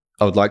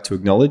I would like to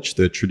acknowledge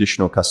the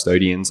traditional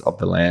custodians of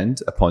the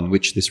land upon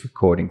which this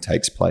recording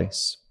takes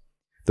place,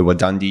 the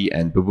Wadandi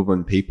and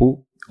Bububan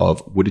people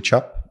of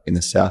Woodichup in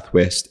the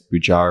southwest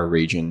Bujara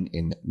region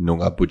in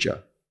Noongar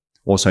Budja,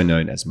 also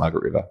known as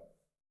Margaret River.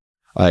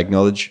 I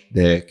acknowledge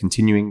their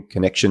continuing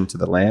connection to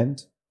the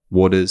land,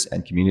 waters,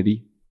 and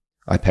community.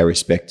 I pay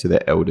respect to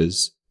their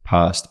elders,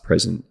 past,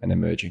 present, and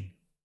emerging.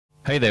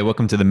 Hey there,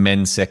 welcome to the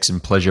Men's Sex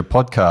and Pleasure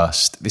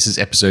podcast. This is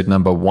episode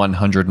number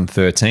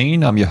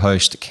 113. I'm your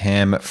host,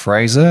 Cam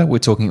Fraser. We're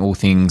talking all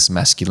things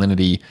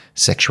masculinity,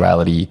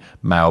 sexuality,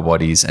 male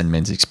bodies, and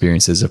men's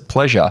experiences of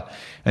pleasure.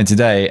 And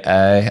today,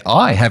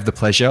 I have the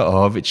pleasure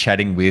of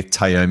chatting with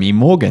Tayomi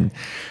Morgan.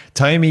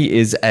 Tayomi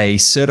is a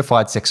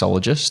certified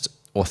sexologist,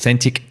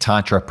 authentic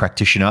Tantra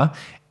practitioner,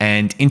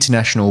 and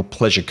international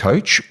pleasure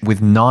coach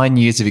with 9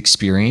 years of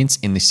experience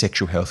in the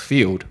sexual health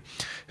field.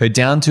 Her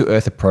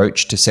down-to-earth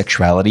approach to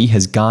sexuality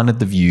has garnered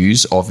the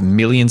views of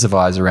millions of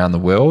eyes around the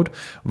world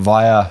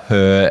via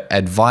her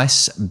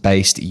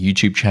advice-based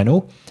YouTube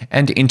channel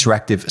and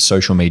interactive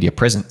social media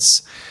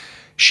presence.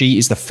 She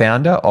is the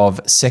founder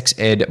of sex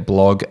ed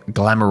blog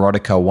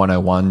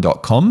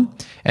Glamoerotica101.com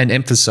and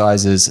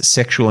emphasizes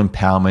sexual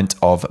empowerment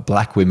of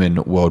Black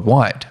women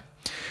worldwide.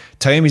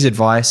 Tayomi's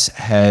advice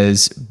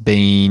has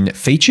been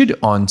featured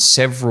on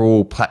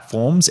several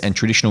platforms and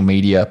traditional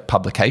media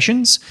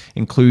publications,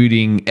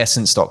 including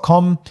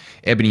Essence.com,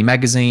 Ebony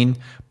Magazine,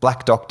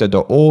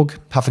 BlackDoctor.org,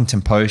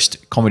 Huffington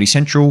Post, Comedy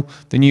Central,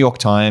 The New York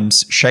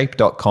Times,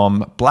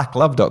 Shape.com,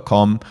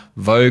 BlackLove.com,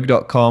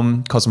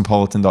 Vogue.com,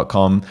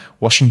 Cosmopolitan.com,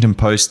 Washington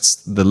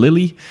Post's The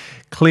Lily,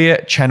 Clear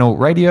Channel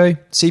Radio,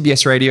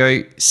 CBS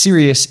Radio,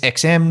 Sirius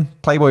XM,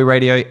 Playboy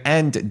Radio,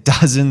 and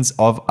dozens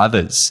of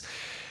others.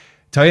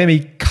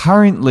 Tayomi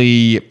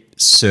currently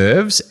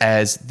serves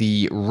as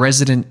the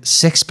resident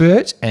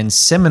sexpert and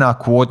seminar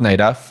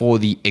coordinator for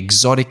the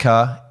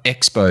Exotica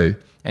Expo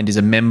and is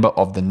a member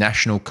of the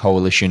National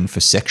Coalition for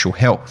Sexual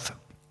Health.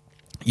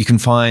 You can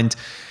find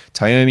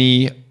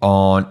Tayomi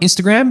on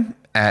Instagram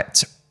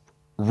at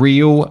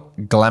Real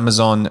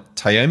Glamazon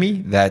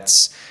Tayomi.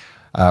 That's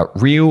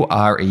Real,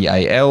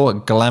 R-E-A-L,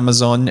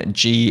 Glamazon,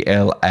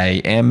 G-L-A-M-A-Z-O-N,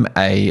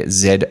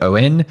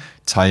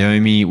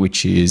 Tayomi,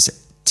 which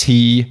is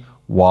T-Y-O-M-I.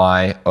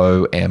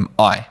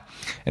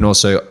 And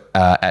also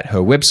at her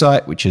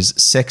website, which is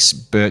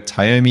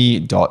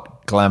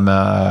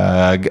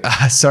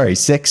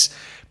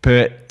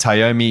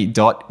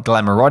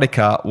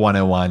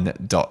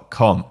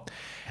sexperttayomi.glamerotica101.com.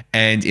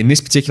 And in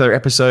this particular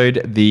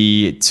episode,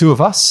 the two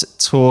of us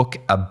talk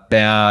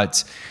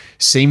about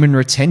semen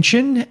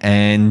retention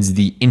and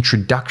the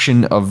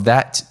introduction of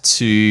that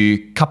to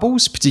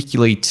couples,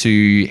 particularly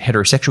to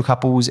heterosexual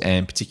couples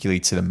and particularly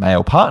to the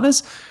male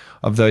partners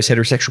of those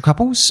heterosexual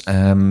couples,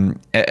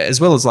 as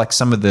well as like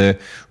some of the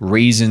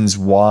reasons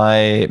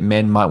why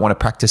men might want to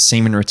practice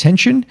semen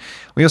retention.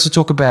 We also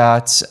talk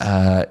about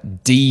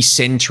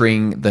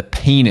decentering the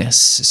penis.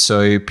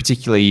 So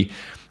particularly,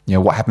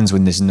 what happens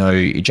when there's no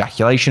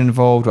ejaculation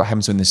involved? What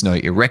happens when there's no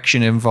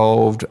erection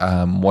involved?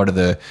 What are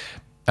the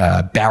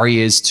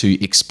barriers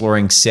to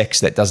exploring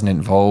sex that doesn't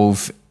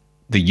involve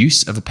the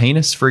use of a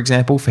penis, for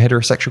example, for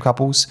heterosexual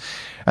couples.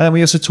 And then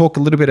we also talk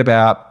a little bit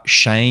about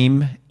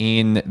shame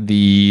in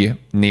the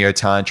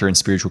neo-tantra and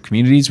spiritual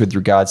communities with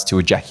regards to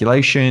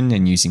ejaculation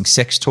and using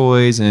sex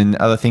toys and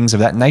other things of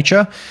that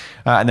nature.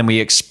 And then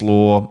we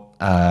explore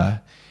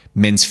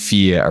men's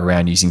fear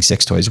around using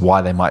sex toys,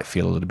 why they might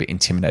feel a little bit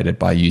intimidated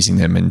by using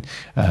them,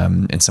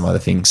 and some other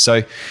things.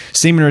 So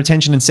semen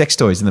retention and sex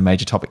toys are the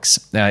major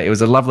topics. It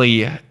was a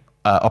lovely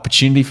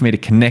opportunity for me to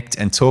connect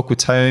and talk with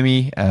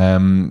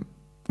Tayomi.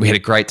 We had a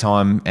great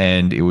time,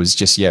 and it was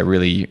just,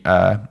 really,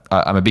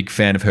 I'm a big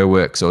fan of her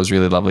work, so it was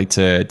really lovely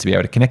to be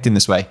able to connect in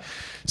this way.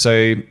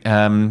 So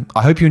I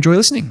hope you enjoy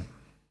listening.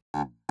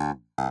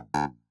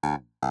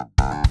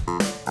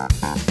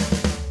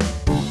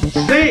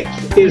 Sex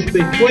is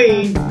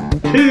between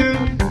two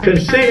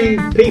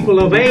consenting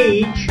people of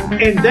age,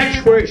 and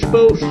that's where it's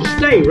supposed to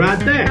stay, right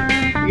there.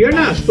 You're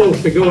not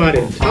supposed to go out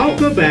and talk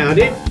about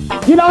it.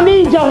 You don't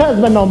need your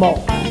husband no more.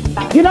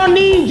 You don't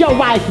need your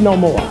wife no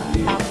more.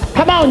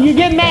 Come on, you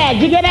get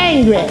mad, you get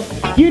angry,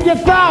 you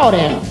defraud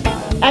him,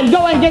 and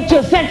go and get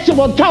your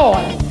sexual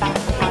toy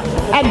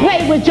and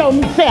play with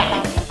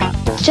yourself.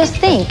 Just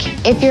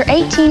think, if you're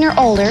 18 or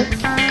older,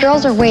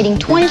 girls are waiting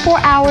 24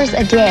 hours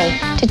a day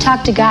to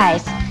talk to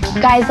guys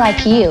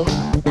like you.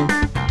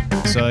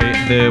 So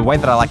the way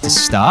that I like to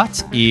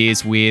start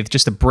is with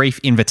just a brief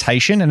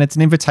invitation, and it's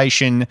an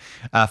invitation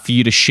for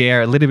you to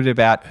share a little bit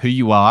about who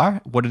you are,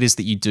 what it is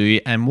that you do,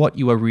 and what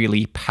you are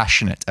really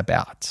passionate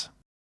about.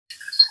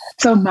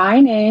 So my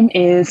name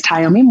is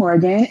Tayomi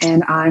Morgan,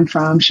 and I'm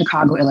from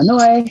Chicago,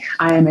 Illinois.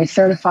 I am a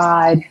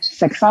certified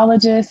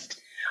sexologist,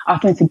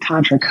 authentic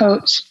tantra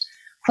coach,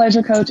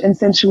 pleasure coach, and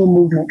sensual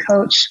movement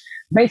coach.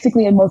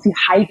 Basically a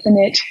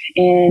multi-hyphenate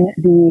in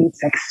the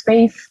sex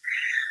space.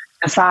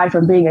 Aside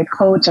from being a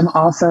coach, I'm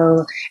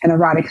also an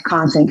erotic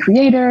content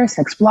creator,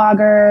 sex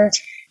blogger,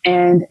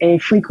 and a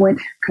frequent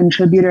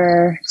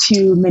contributor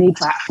to many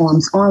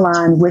platforms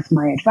online with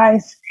my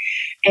advice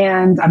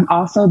And I'm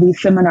also the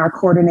seminar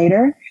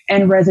coordinator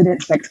and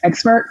resident sex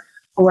expert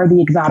for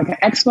the Exotica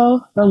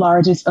Expo, the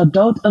largest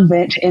adult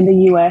event in the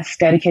U.S.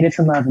 dedicated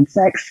to love and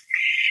sex.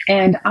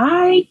 And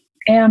I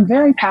am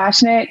very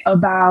passionate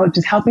about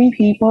just helping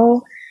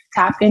people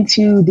tap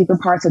into deeper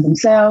parts of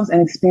themselves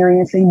and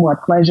experiencing more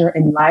pleasure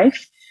in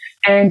life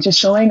and just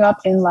showing up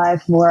in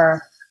life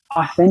more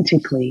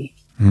authentically.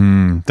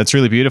 That's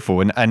really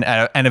beautiful and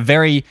a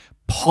very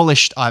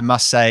polished, I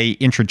must say,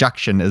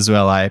 introduction as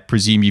well. I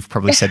presume you've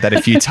probably said that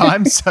a few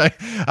times. So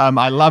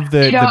I love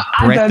the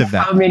breadth of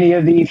that. I've done so many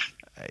of these.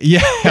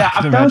 Yeah,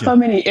 I've done so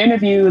many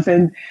interviews,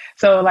 and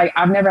so like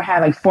I've never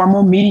had like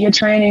formal media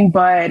training,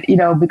 but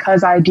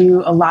because I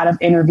do a lot of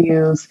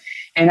interviews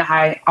and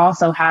I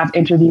also have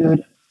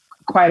interviewed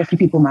quite a few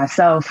people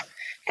myself,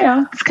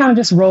 it's kind of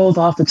just rolls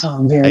off the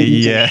tongue very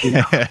easily.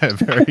 Yeah,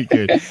 very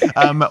good.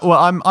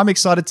 Well, I'm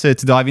excited to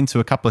dive into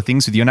a couple of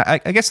things with you, and I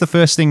guess the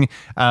first thing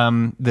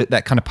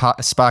that kind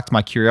of sparked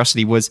my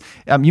curiosity was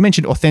you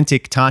mentioned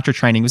authentic Tantra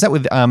training. Was that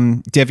with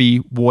Devi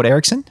Ward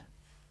Erickson?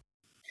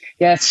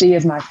 Yes, she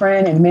is my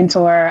friend and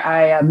mentor.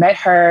 I met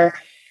her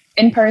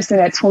in person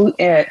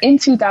in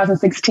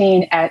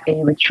 2016 at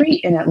a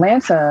retreat in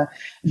Atlanta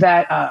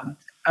that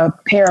a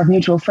pair of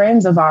mutual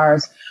friends of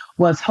ours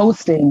was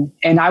hosting,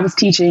 and I was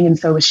teaching, and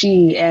so was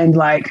she. And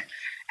like,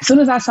 as soon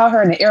as I saw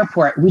her in the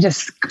airport, we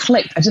just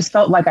clicked. I just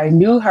felt like I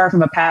knew her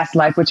from a past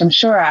life, which I'm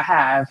sure I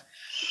have.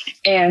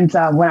 And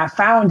when I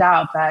found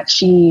out that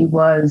she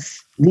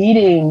was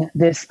leading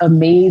this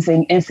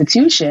amazing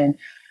institution,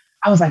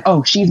 I was like,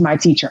 oh, she's my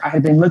teacher. I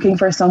had been looking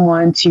for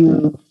someone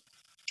to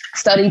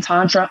study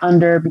Tantra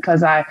under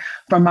because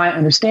from my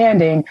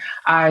understanding,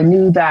 I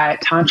knew that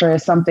Tantra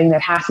is something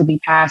that has to be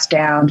passed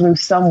down through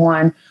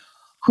someone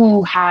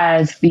who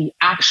has the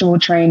actual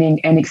training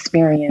and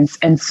experience.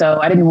 And so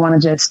I didn't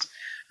want to just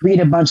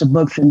read a bunch of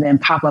books and then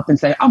pop up and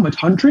say, I'm a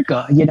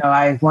Tantrika.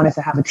 I wanted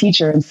to have a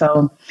teacher. And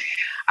so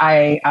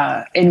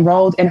I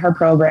enrolled in her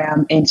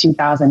program in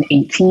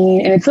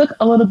 2018. And it took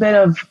a little bit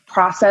of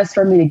process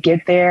for me to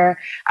get there.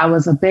 I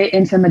was a bit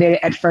intimidated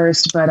at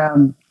first, but I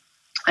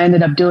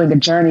ended up doing a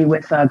journey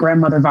with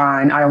Grandmother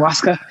Vine,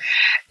 ayahuasca.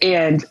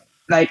 And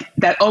like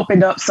that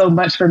opened up so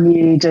much for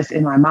me just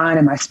in my mind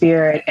and my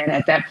spirit. And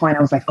at that point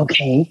I was like,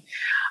 okay,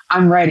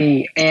 I'm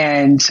ready.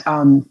 And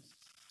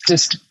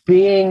just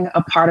being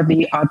a part of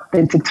the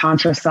Authentic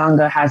Tantra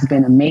Sangha has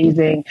been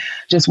amazing.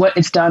 Just what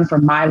it's done for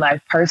my life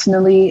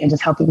personally and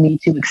just helping me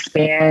to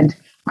expand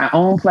my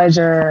own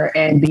pleasure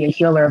and be a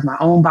healer of my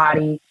own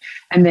body.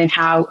 And then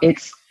how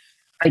it's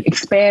like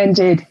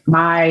expanded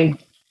my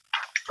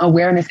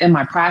awareness in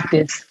my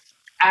practice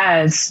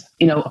as,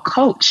 a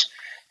coach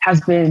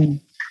has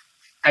been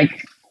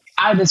like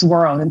out of this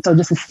world. And so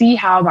just to see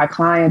how my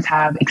clients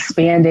have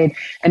expanded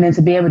and then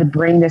to be able to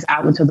bring this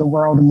out into the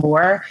world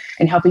more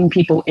and helping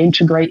people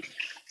integrate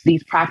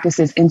these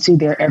practices into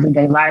their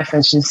everyday life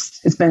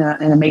it's been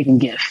an amazing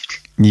gift.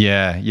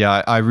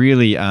 Yeah. I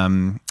really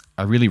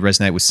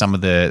resonate with some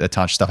of the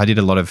Tantra stuff. I did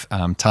a lot of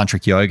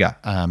Tantric yoga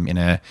in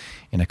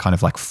a kind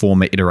of like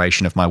former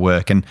iteration of my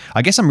work. And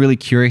I guess I'm really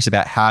curious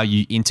about how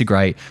you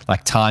integrate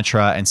like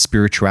Tantra and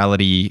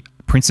spirituality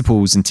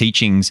principles and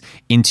teachings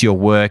into your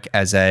work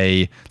as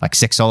a like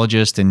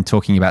sexologist and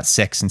talking about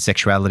sex and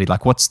sexuality.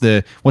 Like what's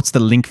the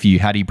link for you?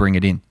 How do you bring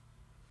it in?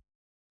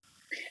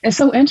 It's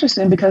so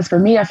interesting because for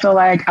me, I feel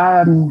like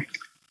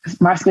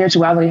my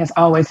spirituality has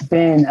always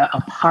been a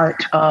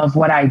part of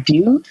what I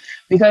do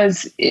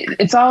because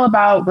it's all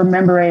about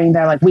remembering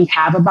that like we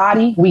have a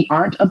body, we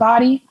aren't a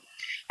body.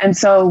 And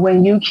so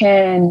when you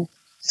can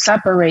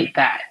separate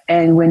that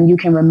and when you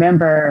can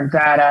remember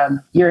that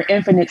you're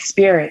infinite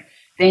spirit,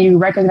 then you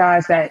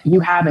recognize that you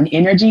have an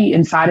energy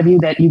inside of you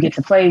that you get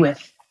to play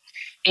with.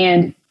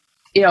 And,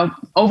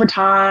 over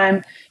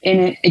time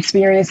in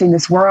experiencing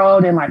this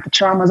world and like the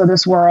traumas of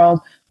this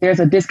world, there's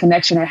a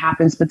disconnection that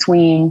happens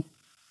between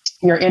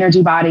your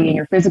energy body and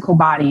your physical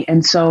body.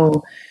 And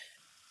so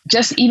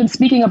just even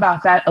speaking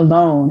about that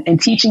alone and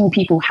teaching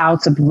people how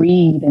to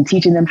breathe and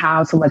teaching them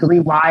how to like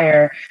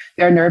rewire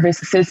their nervous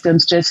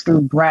systems just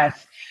through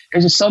breath.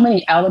 There's just so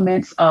many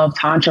elements of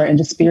Tantra and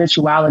just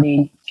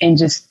spirituality and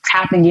just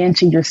tapping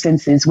into your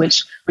senses,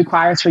 which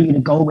requires for you to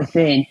go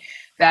within,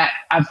 that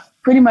I've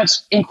pretty much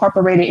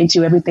incorporated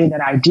into everything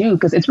that I do,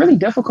 because it's really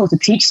difficult to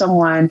teach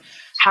someone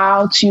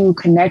how to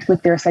connect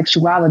with their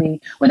sexuality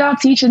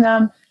without teaching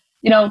them,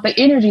 the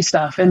energy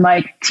stuff and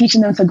like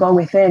teaching them to go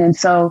within. And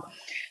so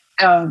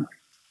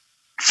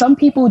some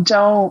people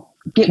don't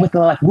get with the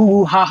like woo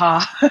woo ha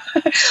ha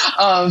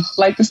of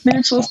like the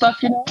spiritual stuff,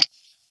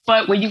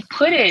 But when you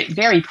put it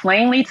very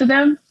plainly to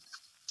them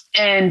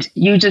and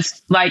you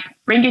just like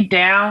bring it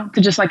down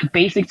to just like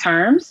basic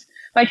terms,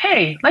 like,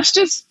 hey, let's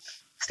just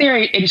stare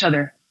at each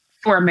other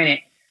for a minute.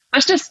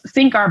 Let's just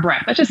sync our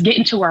breath. Let's just get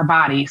into our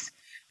bodies.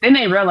 Then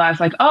they realize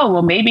like, oh,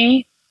 well,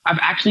 maybe I've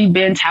actually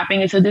been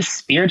tapping into this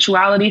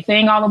spirituality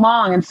thing all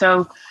along. And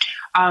so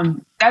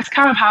that's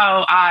kind of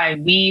how I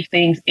weave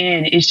things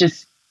in. It's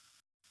just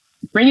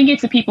bringing it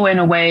to people in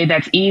a way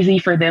that's easy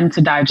for them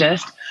to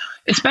digest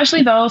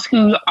especially those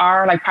who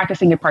are like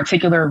practicing a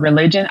particular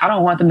religion, I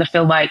don't want them to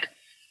feel like,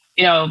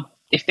 you know,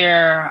 if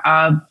they're,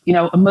 you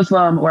know, a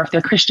Muslim, or if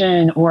they're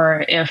Christian,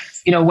 or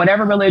if, you know,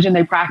 whatever religion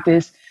they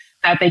practice,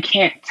 that they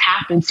can't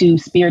tap into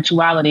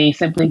spirituality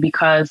simply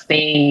because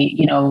they,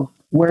 you know,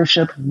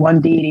 worship one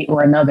deity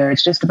or another.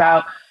 It's just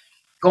about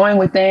going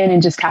within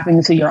and just tapping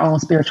into your own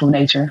spiritual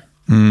nature.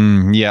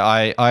 Yeah,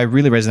 I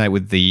really resonate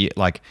with the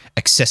like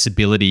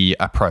accessibility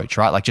approach,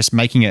 right? Like just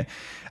making it,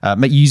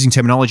 using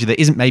terminology that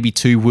isn't maybe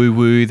too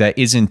woo-woo, that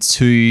isn't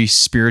too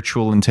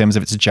spiritual in terms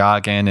of its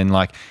jargon, and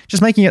like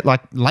just making it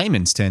like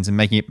layman's terms and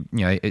making it,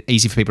 you know,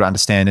 easy for people to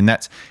understand. And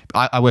that's,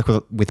 I work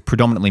with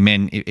predominantly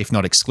men, if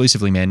not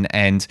exclusively men,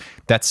 and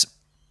that's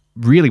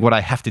really what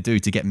I have to do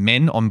to get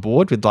men on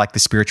board with like the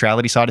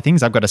spirituality side of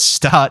things. I've got to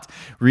start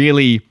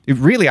really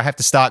I have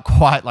to start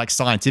quite like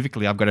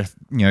scientifically. I've got to,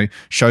 you know,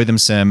 show them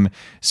some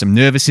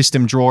nervous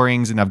system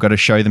drawings, and I've got to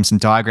show them some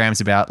diagrams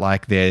about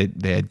like their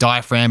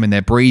diaphragm and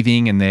their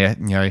breathing and their,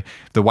 you know,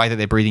 the way that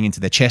they're breathing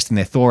into their chest and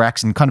their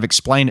thorax, and kind of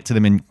explain it to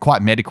them in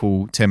quite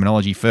medical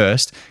terminology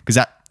first,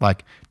 because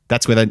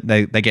that's where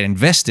they get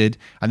invested.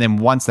 And then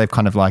once they've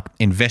kind of like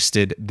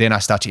invested, then I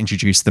start to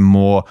introduce them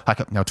more.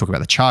 Like I'll talk about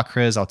the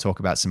chakras. I'll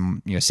talk about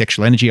some, you know,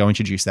 sexual energy. I'll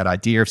introduce that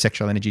idea of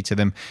sexual energy to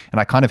them. And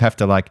I kind of have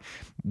to like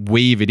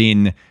weave it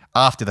in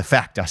after the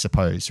fact, I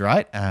suppose,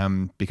 right?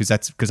 Because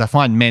I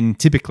find men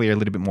typically are a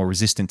little bit more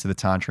resistant to the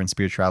Tantra and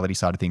spirituality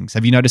side of things.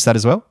 Have you noticed that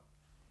as well?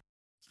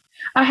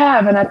 I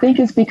have, and I think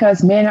it's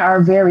because men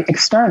are very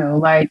external,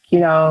 like, you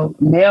know,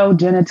 male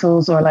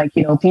genitals, or like,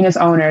 you know, penis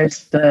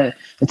owners, the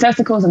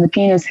testicles and the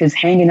penis is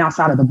hanging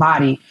outside of the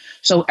body.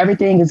 So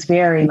everything is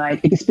very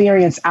like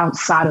experienced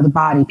outside of the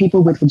body.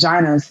 People with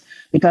vaginas,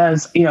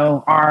 because, you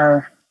know,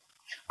 our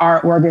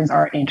organs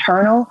are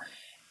internal,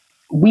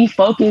 we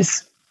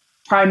focus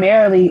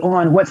primarily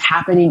on what's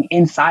happening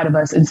inside of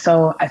us. And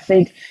so I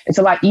think it's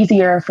a lot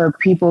easier for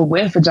people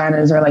with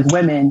vaginas, or like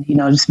women, you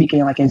know, just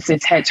speaking like in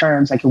cis het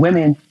terms, like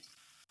women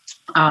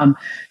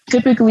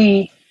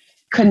typically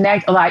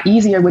connect a lot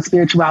easier with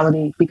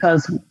spirituality,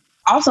 because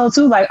also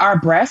too, like our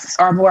breasts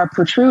are more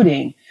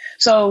protruding.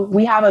 So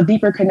we have a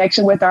deeper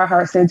connection with our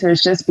heart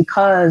centers, just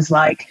because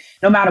like,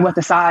 no matter what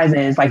the size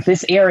is, like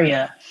this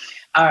area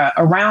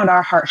around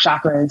our heart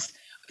chakras,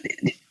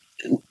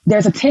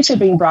 there's attention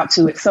being brought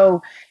to it.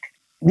 So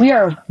we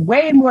are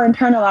way more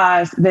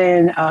internalized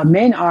than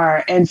men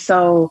are. And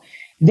so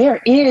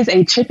there is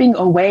a chipping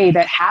away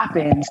that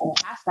happens, and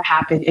has to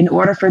happen, in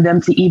order for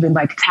them to even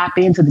like tap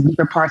into the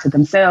deeper parts of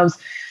themselves.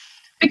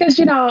 Because,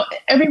 you know,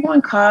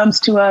 everyone comes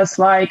to us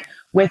like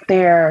with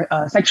their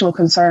sexual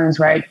concerns,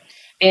 right?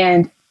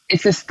 And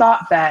it's this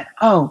thought that,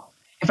 oh,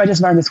 if I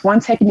just learn this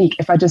one technique,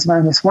 if I just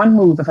learn this one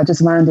move, if I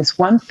just learn this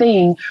one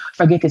thing,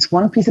 if I get this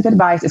one piece of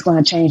advice, it's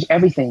going to change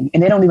everything.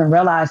 And they don't even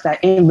realize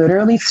that it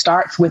literally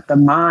starts with the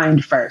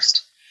mind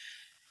first.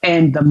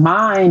 And the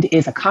mind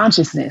is a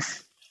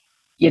consciousness.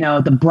 You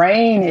know, the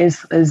brain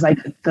is like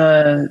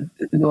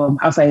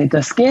I'll say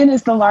the skin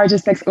is the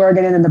largest sex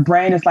organ, and then the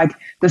brain is like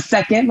the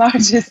second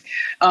largest.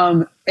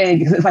 And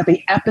it's like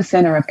the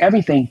epicenter of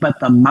everything. But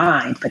the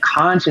mind, the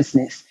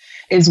consciousness,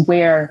 is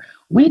where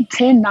we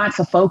tend not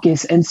to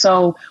focus. And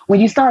so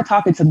when you start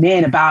talking to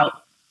men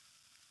about,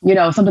 you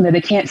know, something that they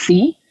can't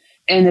see,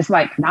 and it's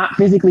like not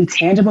physically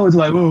tangible, it's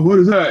like, oh, what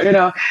is that? You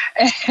know?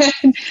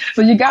 And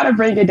so you got to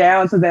bring it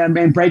down to them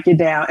and break it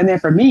down. And then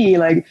for me,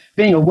 like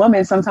being a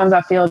woman, sometimes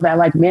I feel that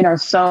like men are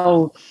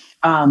so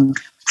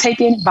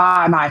taken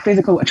by my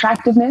physical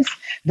attractiveness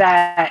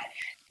that,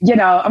 you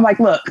know, I'm like,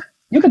 look,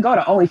 you could go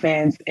to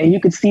OnlyFans and you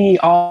could see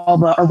all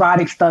the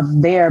erotic stuff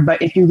there.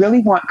 But if you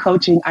really want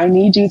coaching, I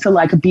need you to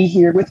like be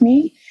here with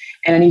me,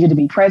 and I need you to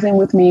be present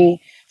with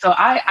me. So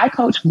I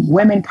coach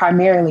women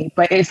primarily,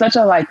 but it's such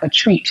a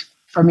treat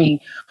for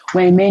me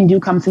when men do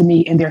come to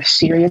me and they're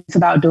serious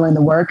about doing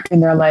the work,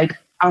 and they're like,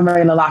 I'm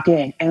ready to lock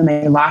in, and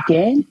they lock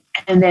in,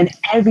 and then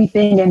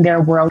everything in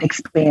their world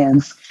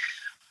expands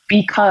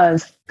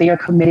because they are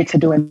committed to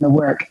doing the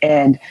work.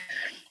 And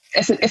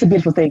it's a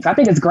beautiful thing. So I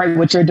think it's great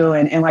what you're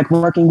doing, and like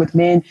working with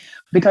men,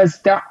 because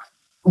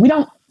we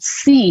don't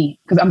see,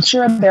 because I'm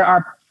sure there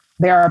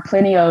are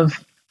plenty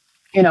of,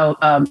 you know,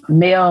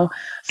 male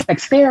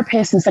sex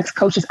therapists and sex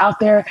coaches out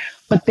there,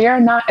 but they're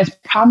not as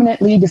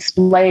prominently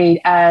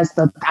displayed as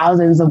the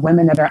thousands of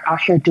women that are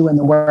out here doing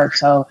the work.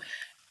 So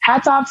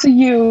hats off to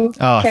you.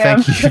 Oh,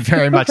 Kim, thank you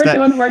very much.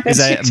 That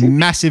is a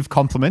massive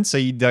compliment. So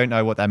you don't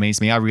know what that means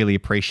to me. I really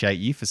appreciate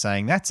you for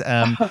saying that.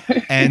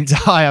 And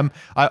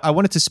I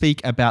wanted to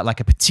speak about like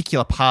a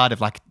particular part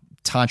of like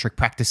tantric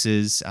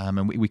practices.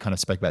 And we kind of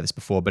spoke about this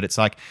before, but it's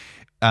like,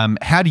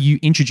 how do you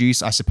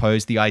introduce, I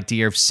suppose, the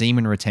idea of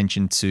semen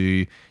retention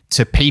to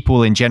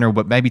people in general,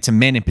 but maybe to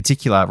men in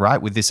particular,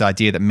 right? With this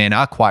idea that men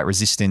are quite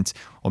resistant,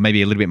 or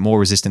maybe a little bit more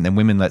resistant than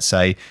women, let's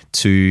say,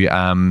 to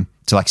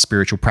like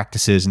spiritual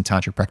practices and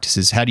tantric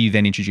practices. How do you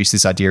then introduce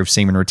this idea of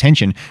semen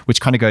retention,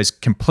 which kind of goes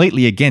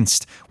completely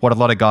against what a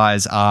lot of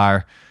guys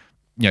are,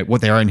 you know,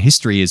 what their own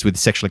history is with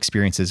sexual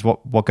experiences?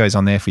 What goes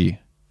on there for you?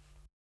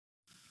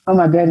 Oh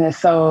my goodness.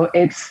 So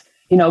it's,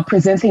 you know,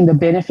 presenting the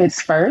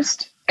benefits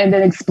first, and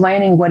then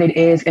explaining what it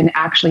is and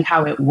actually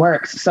how it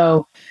works.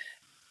 So,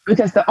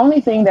 because the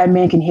only thing that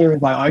men can hear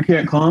is like, I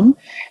can't come.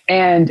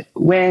 And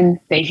when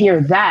they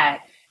hear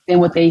that, then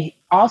what they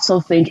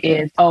also think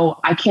is, oh,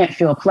 I can't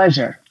feel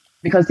pleasure.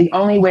 Because the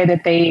only way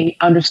that they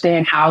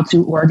understand how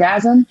to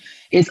orgasm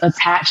is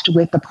attached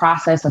with the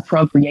process of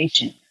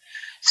procreation.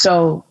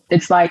 So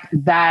it's like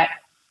that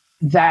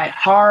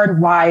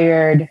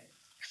hardwired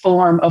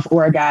form of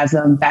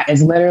orgasm that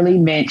is literally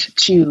meant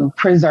to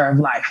preserve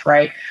life,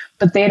 right?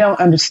 But they don't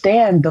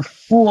understand the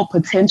full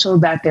potential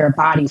that their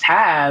bodies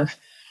have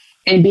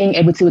and being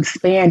able to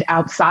expand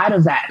outside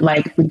of that,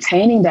 like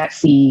retaining that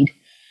seed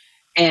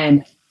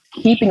and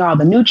keeping all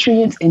the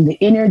nutrients and the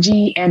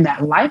energy and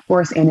that life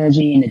force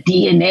energy and the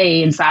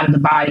DNA inside of the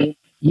body,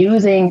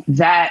 using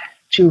that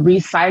to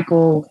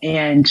recycle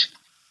and,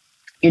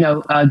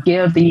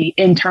 give the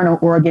internal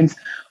organs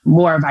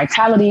more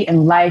vitality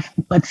and life,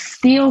 but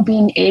still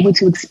being able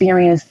to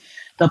experience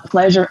the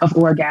pleasure of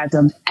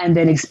orgasm and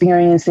then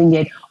experiencing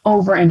it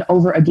over and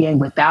over again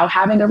without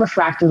having a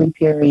refractory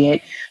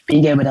period,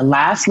 being able to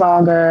last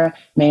longer,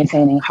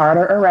 maintaining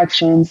harder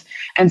erections.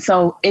 And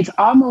so it's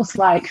almost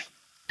like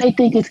they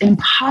think it's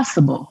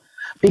impossible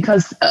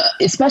because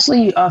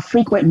especially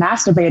frequent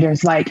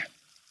masturbators, like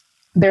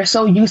they're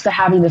so used to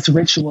having this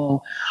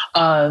ritual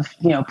of,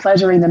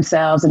 pleasuring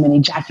themselves and then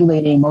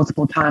ejaculating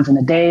multiple times in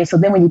a day. So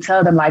then when you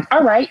tell them like,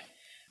 all right,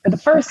 for the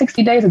first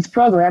 60 days of this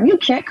program, you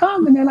can't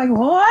come. And they're like,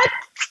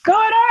 what's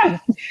going on?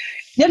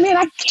 I mean,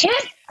 I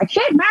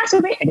can't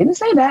masturbate. I didn't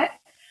say that.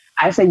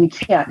 I said you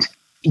can't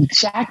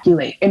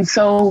ejaculate. And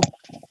so,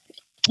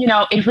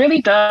 it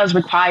really does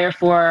require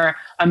for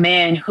a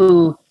man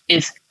who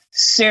is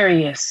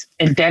serious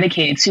and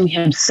dedicated to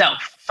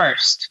himself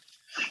first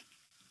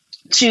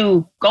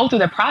to go through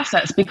the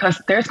process,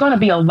 because there's going to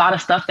be a lot of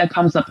stuff that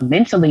comes up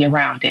mentally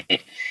around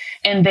it.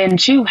 And then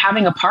two,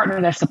 having a partner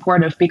that's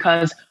supportive,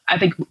 because I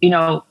think,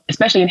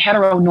 especially in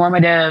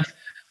heteronormative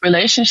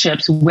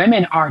relationships,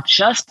 women are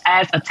just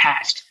as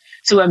attached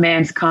to a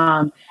man's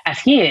cum as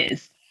he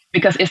is,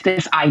 because it's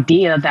this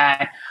idea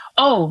that,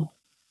 oh,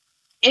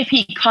 if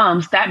he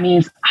comes, that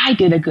means I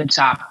did a good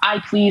job. I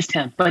pleased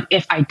him. But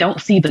if I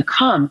don't see the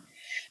cum,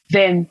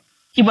 then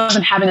he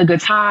wasn't having a good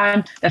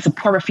time. That's a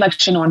poor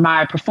reflection on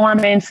my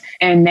performance.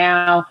 And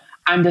now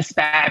I'm this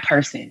bad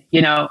person,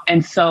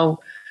 And so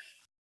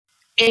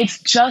it's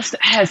just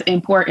as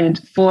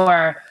important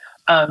for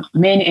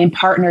men in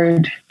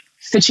partnered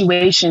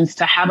situations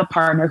to have a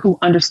partner who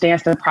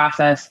understands the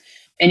process.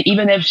 And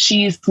even if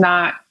she's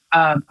not,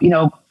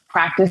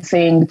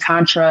 practicing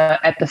Tantra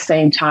at the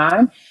same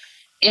time,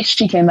 if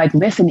she can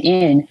listen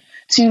in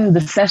to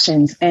the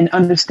sessions and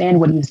understand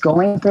what he's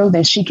going through,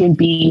 then she can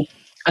be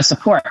a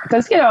support.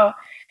 Because,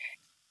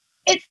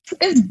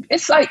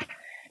 it's like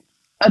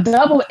a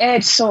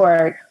double-edged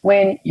sword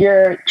when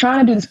you're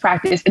trying to do this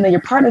practice and then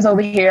your partner's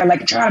over here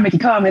trying to make you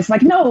come. It's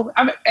like, no,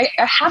 I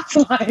have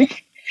to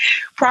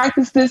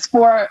practice this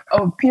for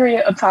a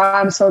period of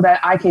time so that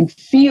I can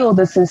feel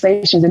the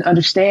sensations and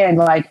understand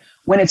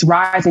when it's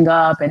rising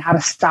up and how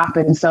to stop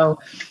it. And so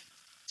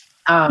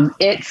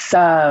it's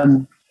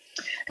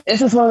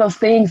just one of those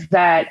things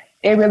that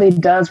it really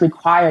does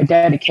require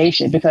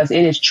dedication, because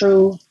it is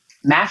true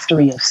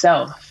mastery of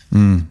self.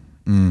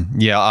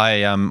 Yeah,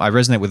 I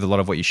resonate with a lot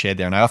of what you shared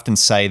there, and I often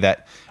say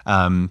that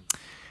I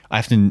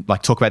often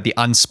talk about the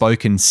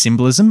unspoken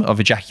symbolism of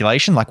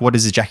ejaculation. What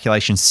does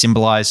ejaculation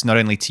symbolize, not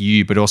only to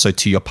you but also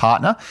to your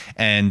partner?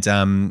 And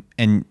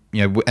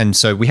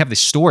so we have this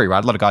story,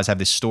 right? A lot of guys have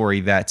this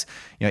story that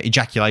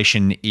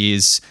ejaculation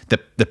is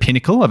the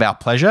pinnacle of our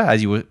pleasure,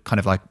 as you were kind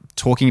of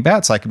talking about.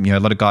 It's a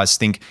lot of guys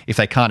think if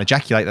they can't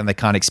ejaculate, then they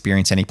can't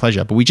experience any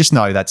pleasure. But we just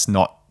know that's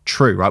not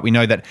true, right? We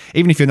know that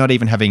even if you're not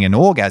even having an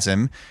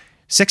orgasm,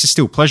 sex is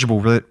still pleasurable,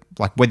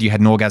 whether you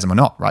had an orgasm or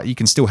not, right? You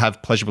can still have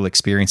pleasurable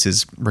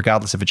experiences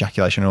regardless of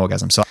ejaculation and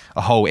orgasm. So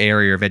a whole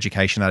area of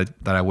education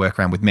that I work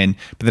around with men.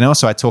 But then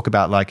also I talk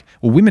about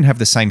women have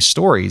the same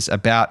stories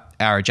about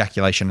our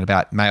ejaculation and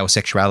about male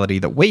sexuality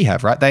that we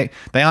have, right? They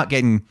aren't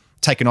getting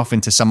taken off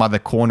into some other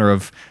corner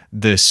of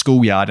the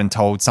schoolyard and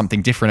told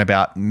something different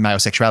about male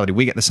sexuality.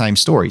 We get the same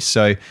stories.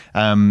 So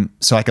a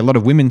lot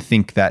of women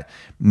think that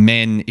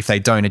men, if they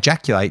don't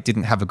ejaculate,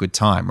 didn't have a good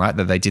time, right?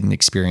 That they didn't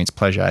experience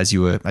pleasure, as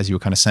you were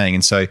kind of saying.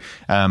 And so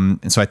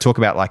I talk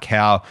about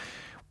how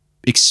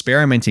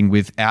experimenting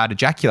without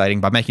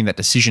ejaculating by making that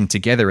decision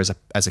together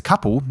as a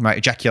couple, right?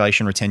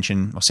 Ejaculation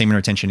retention or semen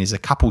retention is a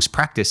couple's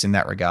practice in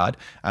that regard.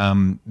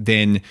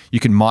 Then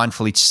you can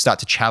mindfully start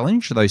to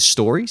challenge those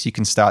stories. You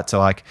can start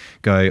to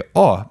go,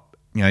 oh,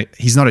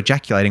 he's not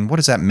ejaculating. What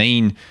does that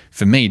mean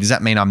for me? Does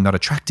that mean I'm not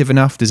attractive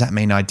enough? Does that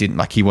mean I didn't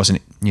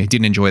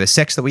didn't enjoy the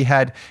sex that we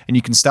had? And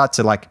you can start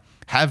to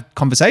have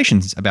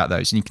conversations about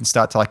those, and you can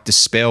start to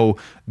dispel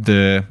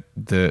the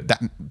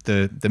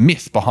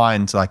myth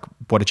behind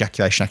what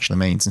ejaculation actually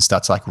means, and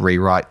start to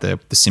rewrite the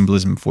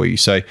symbolism for you.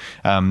 So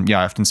I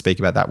often speak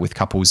about that with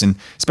couples, and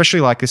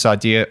especially this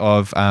idea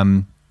of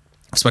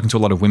I've spoken to a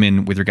lot of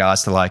women with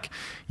regards to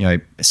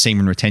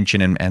semen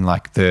retention and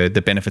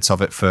the benefits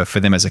of it for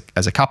them as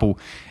a couple,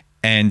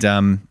 and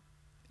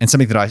and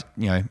something that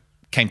I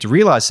came to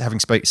realize, having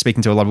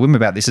speaking to a lot of women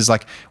about this, is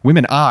like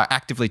women are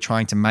actively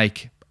trying to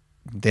make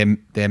their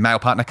male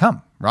partner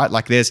come, right?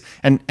 Like there's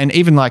and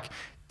even like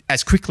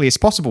as quickly as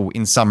possible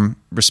in some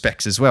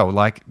respects as well.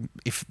 Like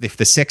if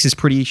the sex is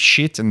pretty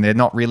shit and they're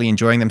not really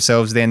enjoying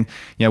themselves, then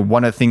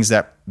one of the things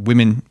that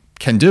women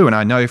can do, and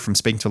I know from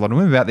speaking to a lot of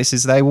women about this,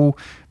 is they will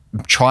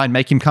try and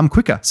make him come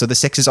quicker so the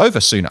sex is over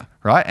sooner,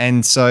 right?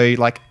 And so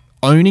like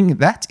owning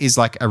that is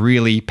like a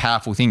really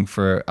powerful thing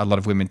for a lot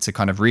of women to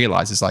kind of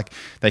realize. Is like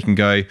they can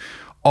go,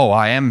 oh,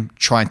 I am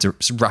trying to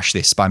rush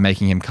this by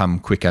making him come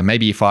quicker.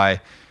 Maybe if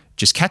I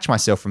just catch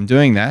myself from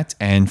doing that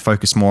and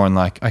focus more on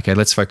like, okay,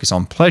 let's focus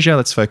on pleasure.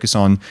 Let's focus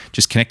on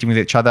just connecting with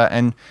each other.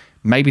 And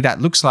maybe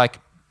that looks like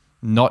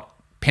not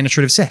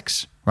penetrative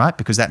sex, right?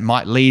 Because that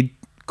might lead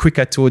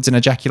quicker towards an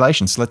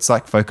ejaculation. So let's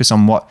like focus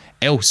on what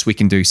else we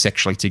can do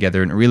sexually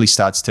together. And it really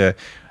starts to,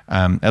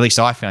 at least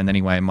I found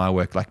anyway in my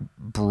work, like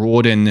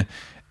broaden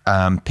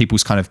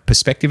people's kind of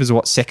perspective as to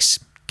what sex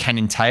can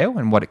entail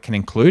and what it can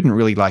include, and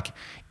really like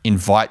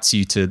invites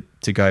you to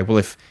go, well,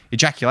 if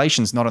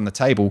ejaculation's not on the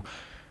table,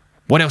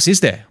 what else is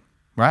there,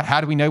 right? How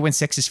do we know when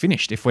sex is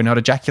finished if we're not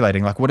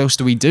ejaculating? Like, what else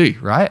do we do,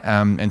 right?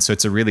 And so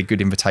it's a really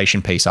good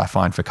invitation piece, I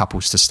find, for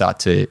couples to start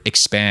to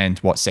expand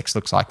what sex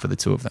looks like for the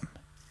two of them.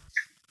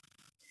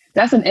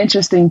 That's an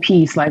interesting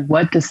piece. Like,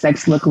 what does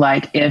sex look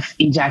like if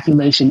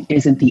ejaculation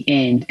isn't the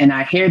end? And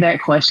I hear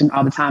that question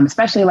all the time,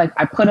 especially like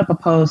I put up a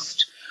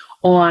post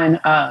on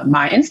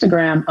my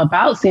Instagram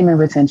about semen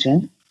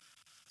retention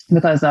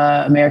because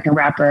American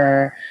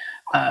rapper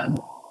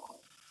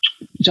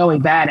Joey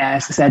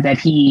Badass said that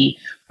he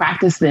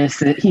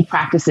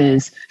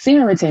practices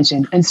semen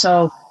retention. And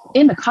so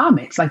in the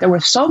comments, like there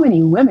were so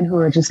many women who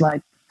were just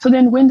like, so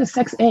then when does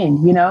sex end,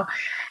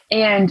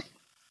 And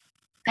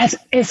that's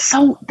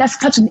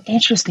such an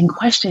interesting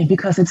question,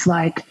 because it's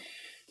like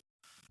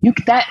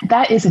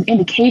that is an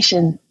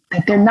indication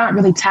that they're not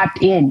really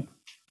tapped in,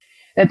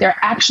 that they're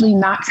actually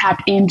not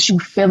tapped into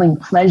feeling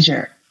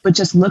pleasure, but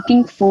just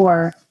looking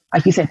for,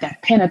 like you said,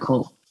 that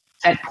pinnacle,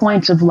 that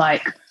point of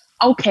like,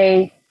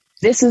 okay,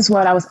 this is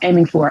what I was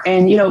aiming for.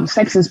 And,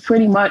 sex is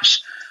pretty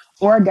much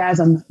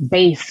orgasm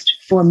based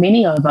for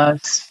many of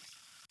us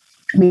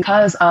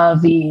because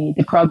of the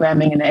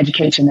programming and the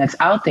education that's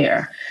out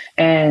there.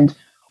 And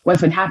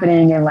what's been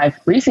happening in like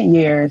recent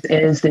years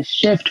is this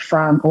shift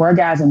from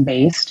orgasm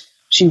based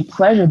to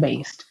pleasure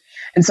based.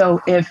 And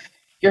so if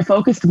you're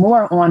focused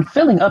more on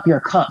filling up your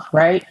cup,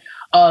 right,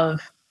 of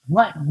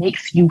what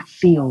makes you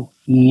feel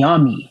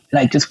yummy,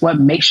 like just what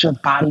makes your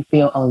body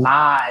feel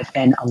alive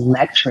and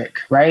electric,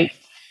 right?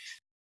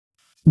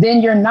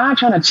 Then you're not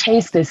trying to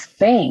chase this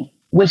thing,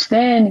 which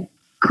then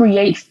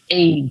creates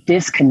a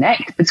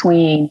disconnect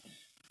between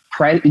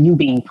you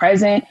being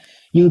present,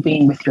 you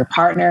being with your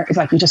partner. It's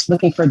like you're just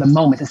looking for the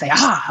moment to say,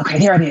 okay,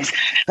 there it is.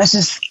 Let's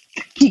just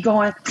keep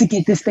going to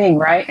get this thing,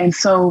 right? And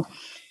so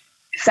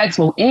sex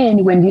will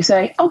end when you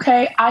say,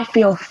 okay, I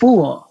feel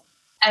full.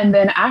 And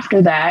then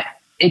after that,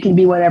 it can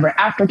be whatever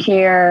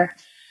aftercare,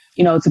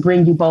 to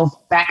bring you both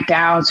back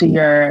down to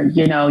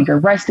your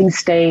resting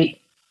state.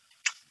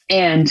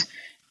 And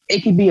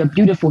it could be a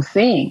beautiful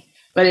thing.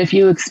 But if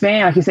you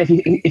expand, like you said,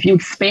 if you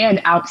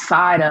expand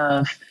outside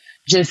of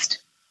just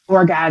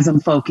orgasm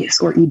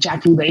focus or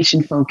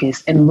ejaculation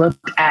focus and look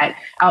at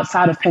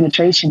outside of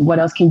penetration, what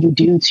else can you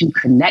do to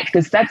connect?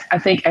 Because that's, I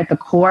think, at the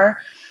core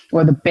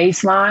or the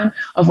baseline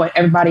of what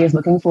everybody is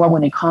looking for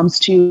when it comes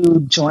to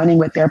joining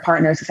with their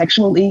partners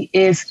sexually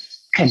is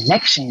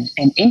connection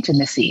and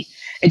intimacy.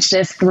 It's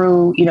just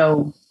through,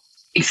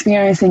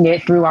 experiencing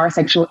it through our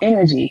sexual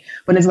energy.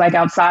 But it's like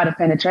outside of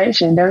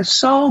penetration, there's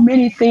so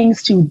many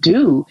things to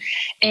do.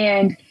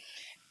 And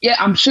yeah,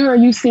 I'm sure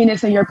you've seen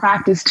this in your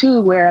practice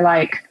too, where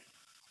like,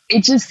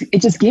 it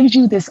just gives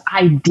you this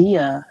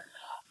idea,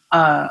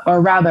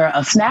 or rather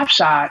a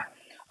snapshot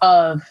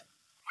of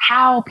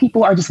how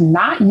people are just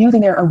not using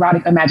their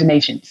erotic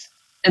imaginations.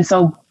 And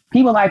so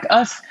people like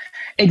us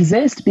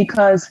exist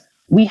because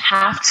we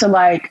have to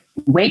like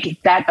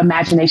wake that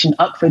imagination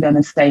up for them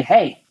and say,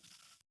 hey,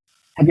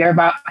 have you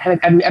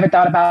ever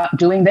thought about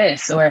doing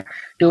this or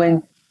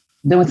doing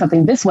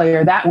something this way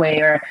or that way?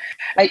 Or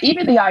like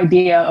even the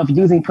idea of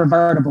using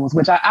pervertibles,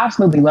 which I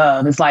absolutely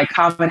love, is like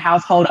common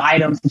household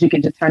items that you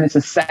can just turn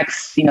into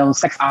sex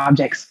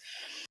objects.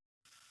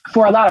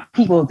 For a lot of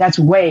people, that's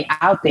way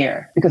out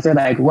there because they're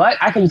like, what?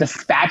 I can use a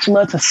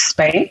spatula to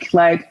spank?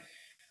 Like,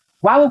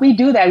 why would we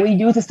do that? We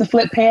use this to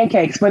flip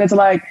pancakes, but it's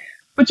like,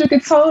 but you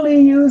could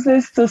totally use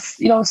this to,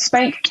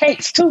 spank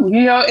cakes too,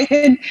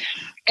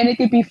 and it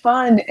could be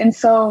fun. And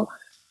so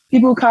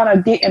people kind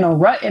of get in a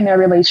rut in their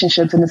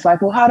relationships, and it's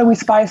like, well, how do we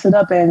spice it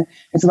up? And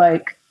it's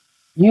like,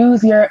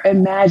 use your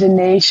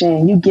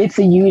imagination. You get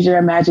to use your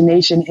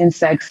imagination in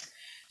sex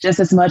just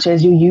as much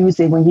as you used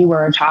it when you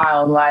were a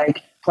child,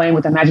 like playing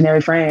with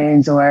imaginary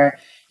friends or,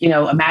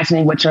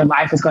 imagining what your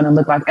life is going to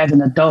look like as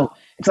an adult.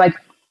 It's like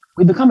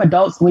we become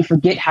adults and we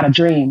forget how to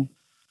dream.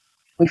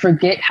 We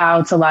forget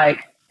how to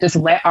like just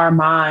let our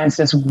minds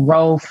just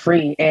roll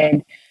free.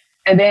 And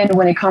then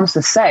when it comes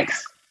to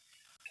sex,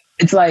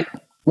 it's like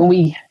when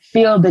we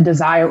feel the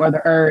desire or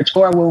the urge,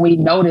 or when we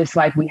notice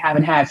like we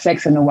haven't had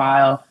sex in a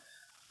while,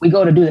 we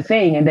go to do the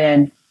thing and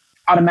then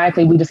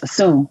automatically we just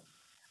assume,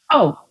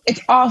 oh, it's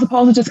all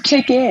supposed to just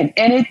kick in.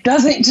 And it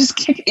doesn't just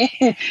kick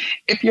in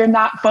if you're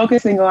not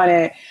focusing on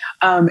it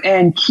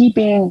and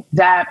keeping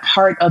that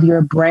part of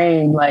your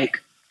brain like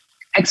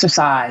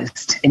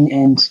exercised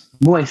and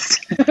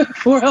moist,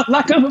 for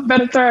lack of a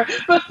better term.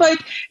 But like,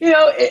 you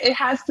know, it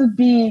has to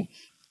be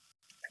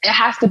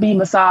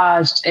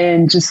massaged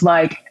and just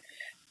like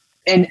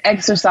and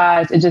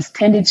exercised and just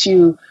tended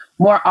to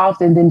more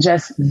often than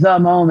just the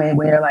moment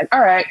where you're like, all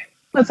right,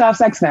 let's have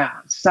sex now.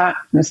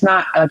 It's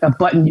not like a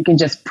button you can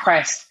just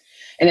press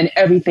and then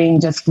everything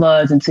just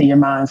floods into your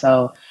mind.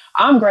 So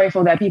I'm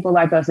grateful that people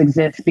like us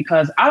exist,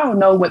 because I don't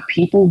know what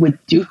people would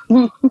do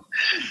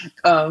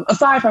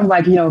aside from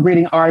like, you know,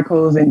 reading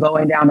articles and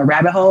going down the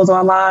rabbit holes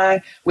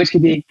online, which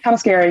could be kind of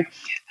scary.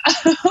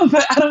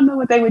 But I don't know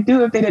what they would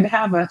do if they didn't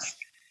have us.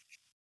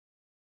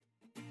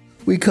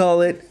 We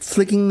call it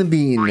flicking the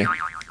bean,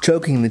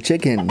 choking the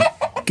chicken,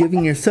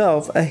 giving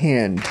yourself a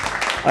hand,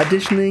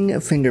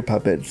 auditioning finger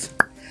puppets.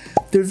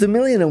 There's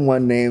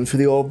 1,000,001 names for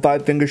the old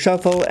 5-finger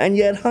shuffle, and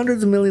yet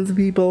hundreds of millions of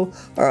people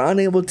are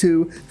unable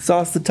to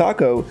sauce the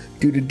taco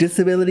due to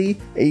disability,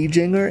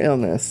 aging, or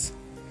illness.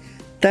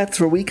 That's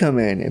where we come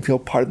in, if you'll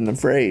pardon the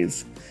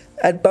phrase.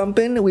 At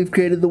Bumpin', we've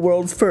created the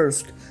world's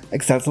first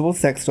accessible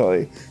sex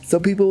toy, so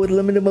people with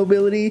limited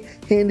mobility,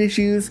 hand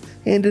issues,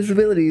 and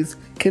disabilities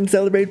can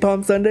celebrate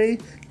Palm Sunday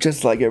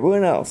just like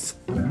everyone else.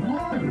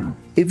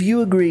 If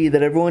you agree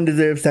that everyone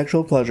deserves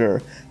sexual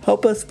pleasure,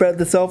 help us spread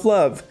the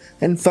self-love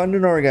and fund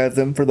an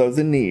orgasm for those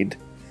in need.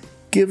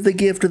 Give the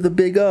gift of the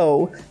big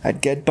O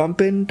at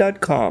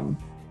getbumpin.com.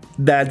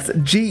 That's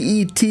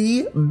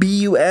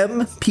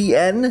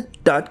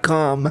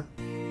GETBUMPN.com.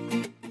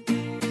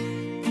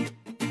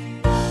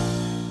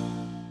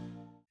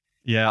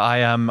 Yeah,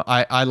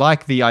 I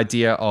like the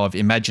idea of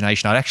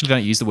imagination. I actually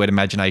don't use the word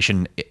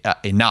imagination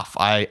enough.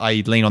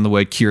 I lean on the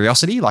word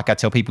curiosity. Like I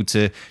tell people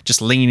to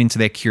just lean into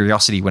their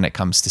curiosity when it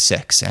comes to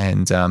sex,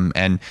 and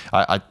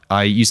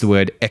I use the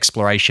word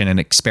exploration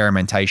and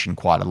experimentation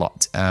quite a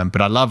lot.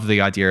 But I love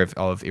the idea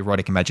of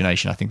erotic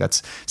imagination. I think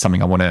that's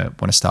something I want to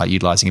start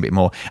utilizing a bit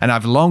more. And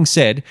I've long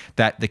said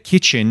that the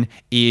kitchen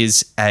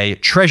is a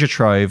treasure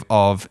trove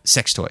of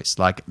sex toys.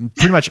 Like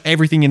pretty much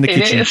everything in the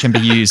kitchen can be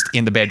used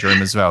in the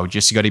bedroom as well.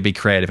 Just you got to be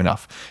creative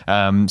enough.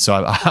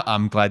 So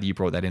I'm glad that you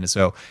brought that in as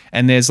well.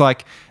 And there's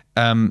like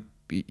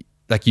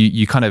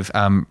you kind of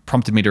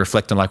prompted me to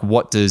reflect on like,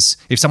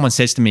 if someone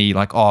says to me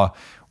like, oh,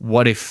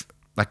 what if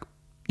like,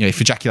 you know,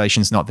 if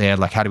ejaculation's not there,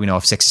 like how do we know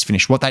if sex is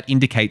finished? What that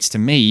indicates to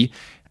me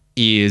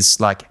is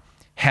like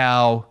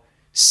how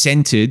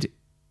centered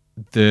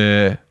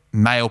the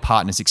male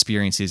partner's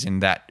experience is in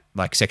that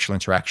like sexual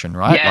interaction,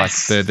 right?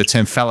 Yes. Like the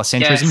term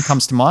phallocentrism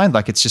comes to mind.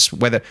 Like it's just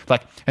whether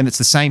like, and it's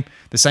the same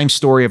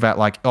story about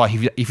like, oh,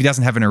 if he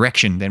doesn't have an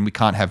erection, then we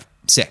can't have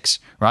sex,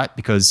 right?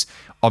 Because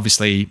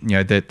obviously, you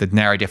know, the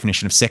narrow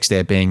definition of sex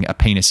there being a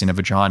penis in a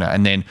vagina.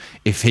 And then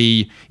if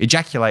he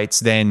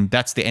ejaculates, then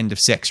that's the end of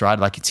sex, right?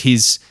 Like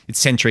it's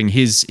centering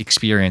his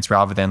experience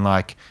rather than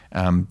like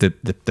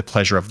the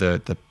pleasure of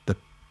the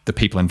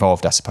people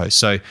involved, I suppose.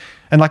 So,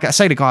 and like I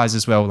say to guys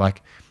as well,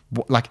 like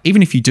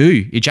even if you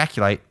do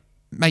ejaculate,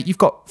 mate, you've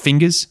got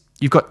fingers,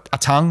 you've got a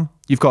tongue,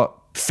 you've got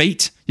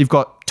feet, you've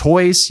got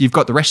toys, you've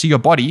got the rest of your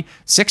body.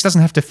 Sex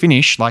doesn't have to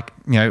finish like,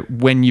 you know,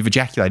 when you've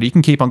ejaculated. You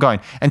can keep on going.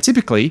 And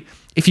typically,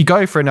 if you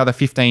go for another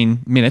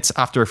 15 minutes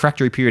after a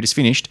refractory period is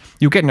finished,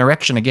 you'll get an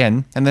erection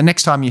again. And the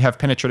next time you have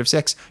penetrative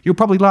sex, you'll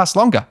probably last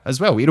longer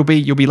as well. You'll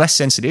be less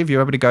sensitive.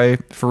 You're able to go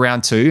for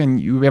round 2 and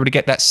you'll be able to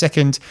get that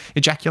second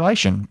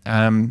ejaculation.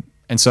 And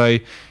so,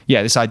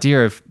 yeah, this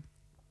idea of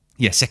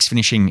sex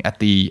finishing at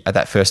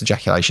that first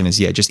ejaculation is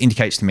just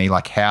indicates to me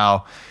like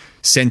how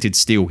centered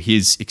still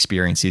his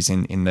experience is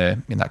in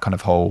that kind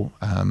of whole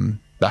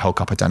that whole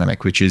couple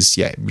dynamic, which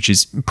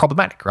is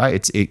problematic,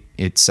 right?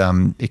 It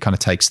kind of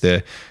takes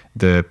the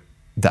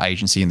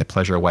agency and the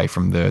pleasure away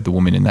from the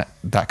woman in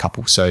that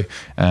couple. So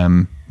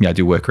I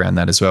do work around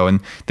that as well. And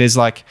there's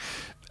like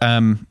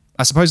I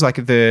suppose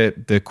like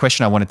the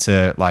question I wanted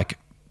to like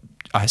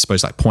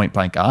point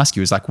blank ask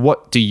you is like,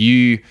 what do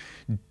you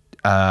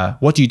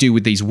do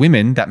with these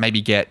women that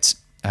maybe get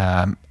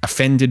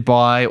offended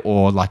by,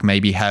 or like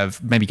maybe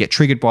get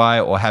triggered by,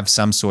 or have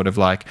some sort of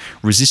like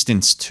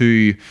resistance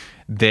to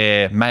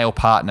their male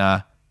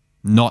partner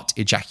not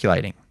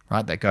ejaculating,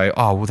 right? They go,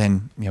 oh, well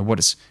then, you know, what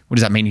does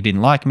that mean he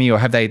didn't like me? Or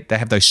they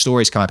have those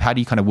stories come up? How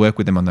do you kind of work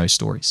with them on those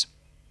stories?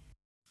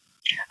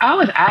 I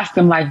always ask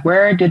them like,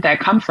 where did that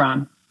come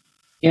from?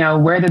 You know,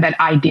 where did that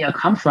idea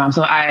come from?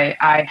 So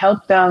I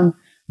help them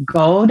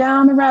go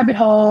down the rabbit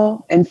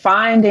hole and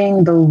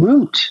finding the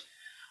root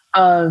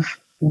of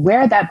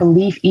where that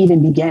belief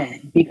even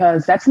began,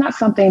 because that's not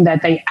something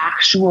that they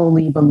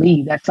actually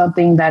believe. That's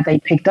something that they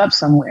picked up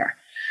somewhere.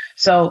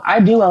 So I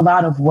do a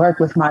lot of work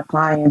with my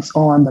clients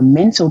on the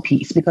mental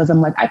piece, because I'm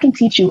like, I can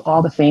teach you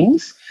all the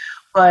things,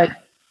 but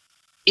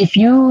if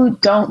you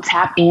don't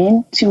tap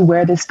into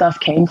where this stuff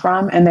came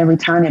from and then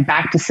return it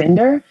back to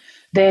sender,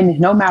 then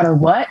no matter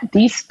what,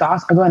 these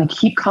thoughts are going to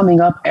keep coming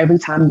up every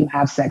time you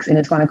have sex. And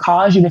it's going to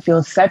cause you to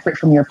feel separate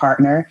from your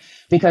partner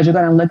because you're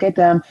going to look at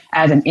them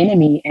as an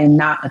enemy and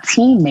not a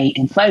teammate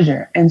in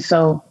pleasure. And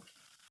so,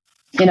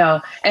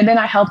 and then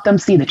I help them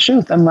see the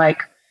truth. I'm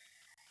like,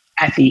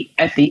 at the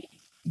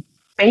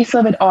base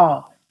of it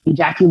all,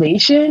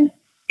 ejaculation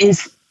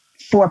is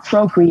for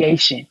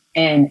procreation,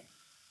 and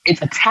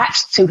it's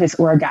attached to his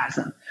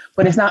orgasm,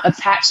 but it's not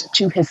attached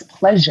to his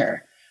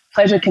pleasure.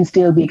 Pleasure can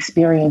still be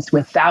experienced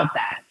without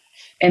that.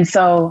 And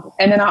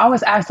then I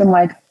always ask them,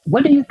 like,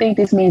 what do you think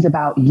this means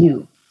about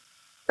you?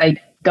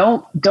 Like,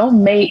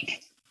 don't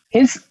make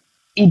his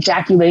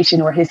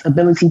ejaculation or his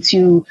ability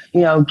to,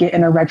 get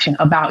an erection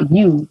about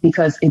you,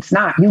 because it's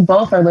not. You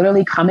both are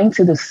literally coming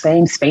to the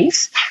same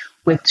space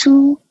with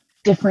two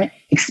different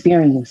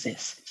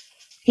experiences.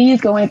 He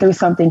is going through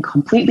something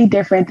completely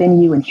different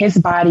than you in his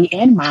body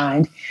and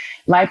mind.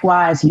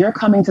 Likewise, you're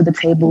coming to the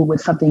table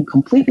with something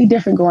completely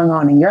different going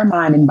on in your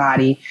mind and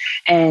body.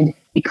 And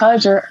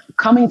because you're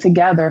coming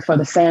together for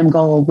the same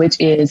goal, which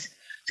is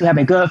to have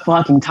a good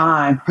fucking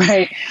time,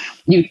 right?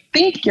 You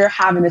think you're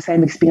having the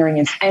same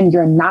experience and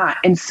you're not.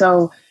 And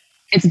so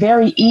it's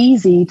very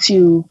easy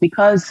to,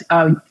 because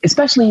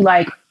especially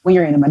like when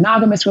you're in a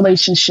monogamous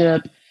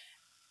relationship,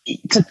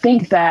 to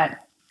think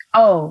that,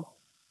 oh,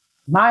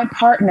 my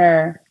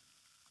partner's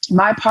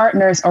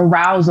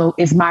arousal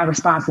is my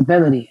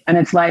responsibility. And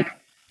it's like,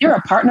 you're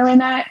a partner in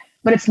that,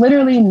 but it's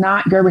literally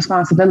not your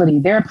responsibility.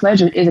 Their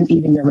pleasure isn't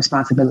even your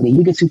responsibility.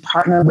 You get to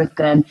partner with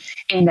them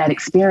in that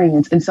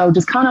experience. And so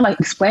just kind of like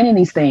explaining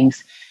these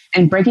things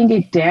and breaking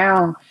it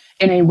down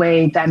in a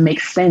way that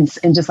makes sense,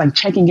 and just like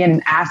checking in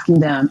and asking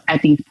them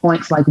at these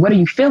points, like, what are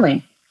you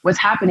feeling? What's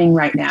happening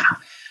right now?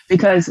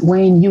 Because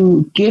when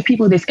you give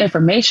people this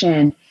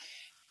information,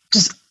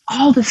 just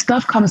all this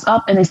stuff comes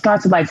up and they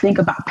start to like think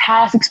about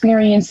past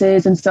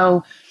experiences. And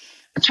so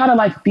I try to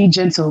like be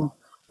gentle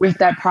with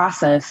that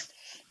process,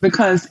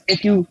 because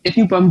if you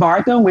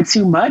bombard them with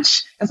too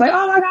much, it's like,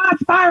 oh my God,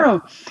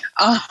 spiral.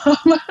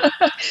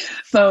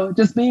 So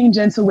just being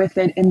gentle with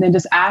it, and then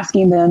just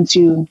asking them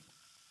to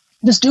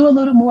just do a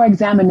little more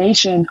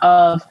examination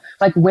of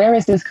like, where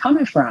is this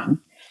coming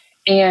from?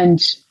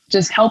 And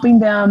just helping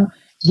them,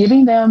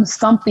 giving them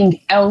something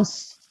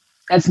else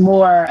that's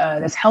more,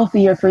 that's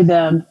healthier for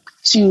them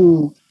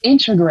to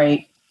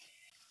integrate,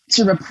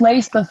 to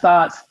replace the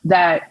thoughts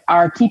that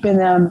are keeping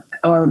them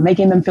or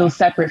making them feel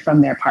separate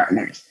from their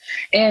partners.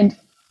 And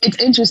it's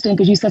interesting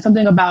because you said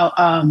something about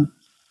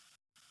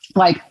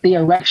like the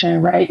erection,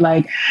 right?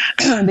 Like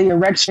the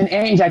erection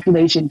and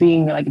ejaculation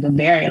being like the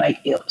very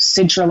like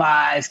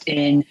centralized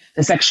in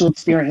the sexual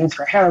experience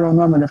for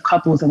heteronormative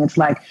couples. And it's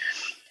like,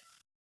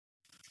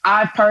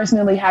 I've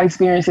personally had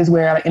experiences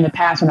where, like in the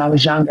past when I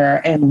was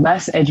younger and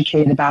less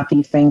educated about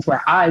these things,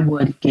 where I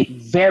would get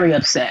very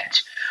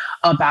upset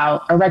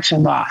about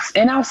erection loss.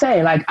 And I'll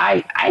say, like,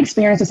 I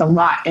experience this a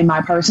lot in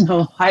my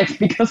personal life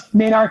because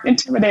men are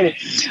intimidated.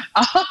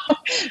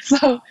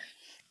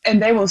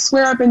 And they will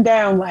swear up and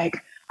down, like,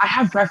 I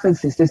have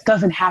references. This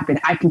doesn't happen.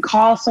 I can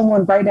call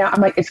someone right now. I'm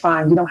like, it's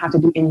fine. You don't have to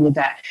do any of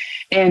that.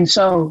 And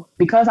so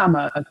because I'm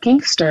a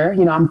kinkster,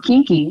 I'm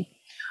kinky,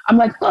 I'm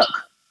like, look,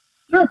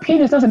 your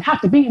penis doesn't have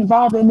to be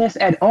involved in this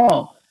at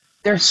all.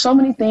 There's so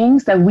many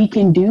things that we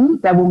can do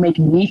that will make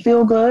me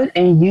feel good,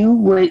 and you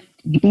would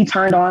be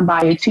turned on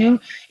by it too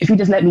if you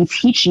just let me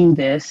teach you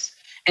this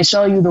and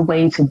show you the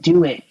way to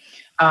do it.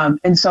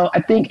 And so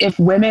I think if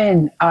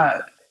women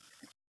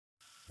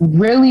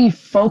really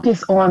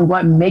focus on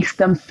what makes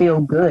them feel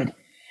good,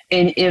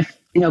 and if,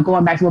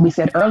 going back to what we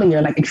said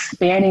earlier, like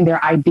expanding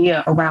their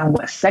idea around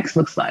what sex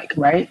looks like,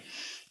 right?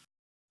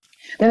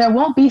 Then there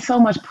won't be so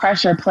much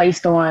pressure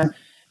placed on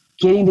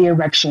getting the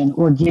erection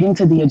or getting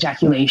to the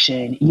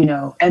ejaculation,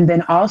 and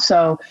then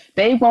also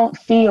they won't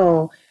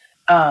feel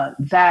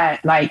that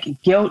like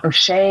guilt or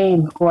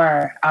shame,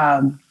 or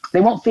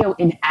they won't feel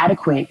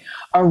inadequate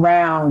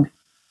around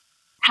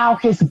how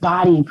his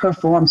body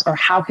performs or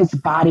how his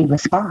body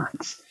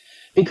responds,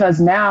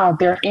 because now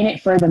they're in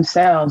it for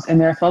themselves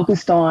and they're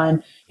focused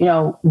on,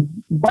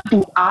 what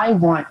do I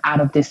want out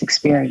of this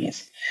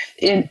experience?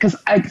 And because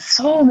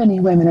so many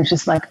women are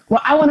just like,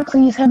 well, I want to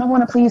please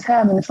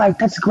him. And it's like,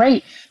 that's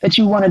great that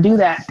you want to do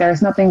that.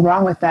 There's nothing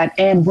wrong with that.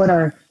 And what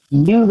are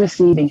you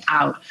receiving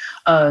out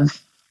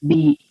of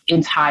the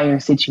entire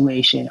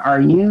situation?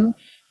 Are you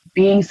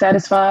being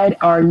satisfied?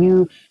 Are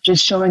you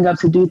just showing up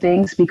to do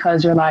things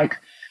because you're like,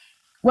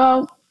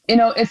 well,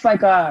 it's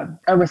like a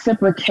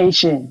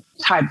reciprocation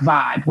type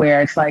vibe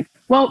where it's like,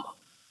 well,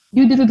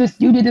 you did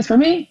this for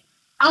me,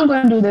 I'm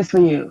going to do this for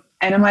you.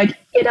 And I'm like,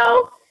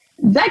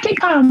 that can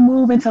kind of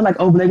move into like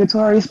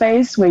obligatory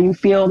space where you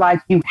feel like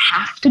you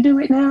have to do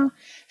it now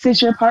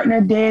since your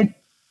partner did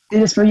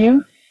this for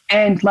you.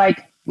 And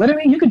like,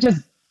 literally you could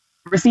just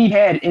receive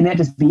head and that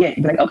just be it.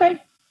 You'd be like,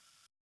 okay,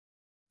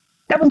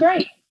 that was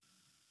great.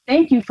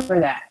 Thank you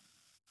for that.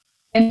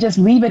 And just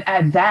leave it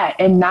at that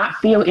and not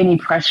feel any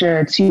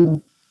pressure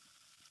to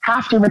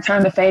have to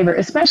return the favor,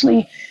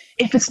 especially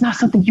if it's not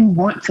something you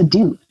want to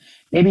do.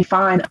 maybe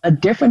find a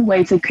different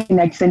way to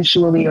connect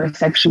sensually or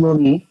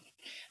sexually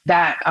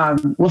that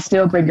will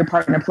still bring your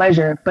partner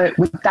pleasure, but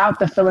without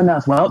the feeling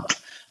of, well,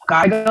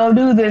 gotta go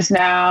do this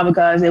now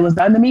because it was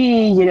done to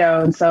me, you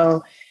know. And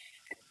so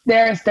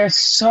there's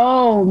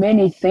so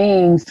many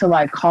things to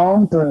like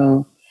comb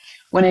through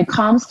when it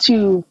comes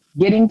to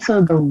getting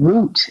to the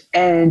root.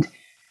 And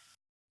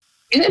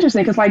it's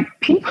interesting because like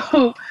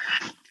people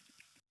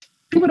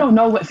don't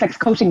know what sex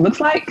coaching looks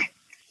like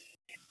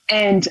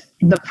and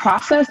the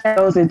process that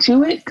goes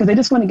into it, because they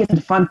just want to get to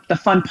the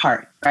fun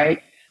part,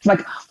 right? It's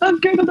like, let's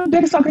get to the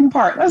dick sucking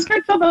part. Let's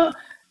get to the,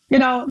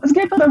 let's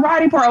get to the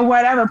riding part or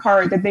whatever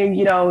part that they,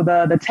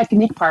 the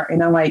technique part.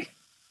 And I'm like,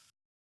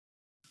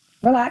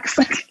 relax,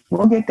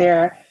 we'll get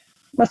there.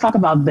 Let's talk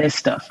about this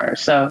stuff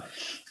first. So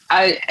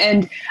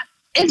and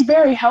it's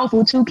very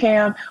helpful too,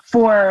 Cam,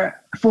 for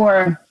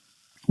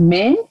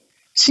men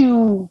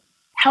to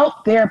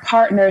help their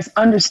partners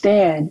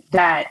understand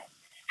that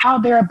how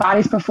their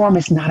bodies perform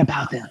is not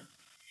about them.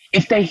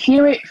 If they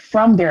hear it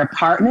from their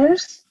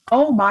partners,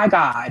 oh my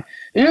God,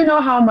 you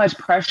know how much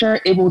pressure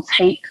it will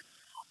take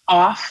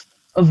off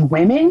of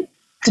women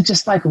to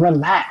just like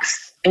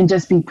relax and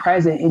just be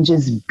present and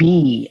just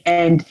be.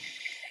 And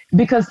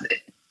because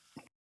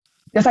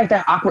it's like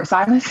that awkward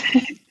silence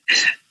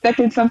that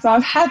can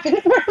sometimes happen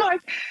where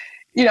like,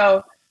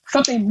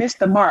 something missed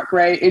the mark,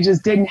 right? It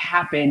just didn't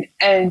happen.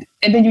 And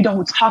then you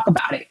don't talk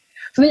about it.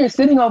 So then you're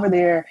sitting over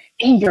there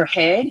in your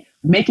head,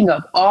 making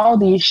up all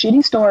these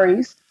shitty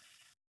stories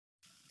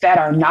that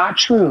are not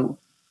true.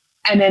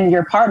 And then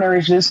your partner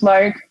is just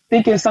like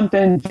thinking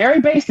something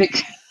very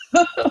basic,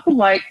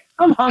 like,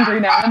 I'm hungry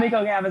now, let me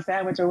go have a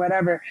sandwich or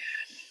whatever.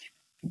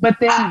 But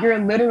then you're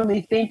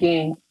literally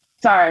thinking,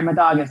 sorry, my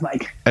dog is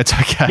like, it's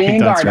okay,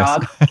 being guard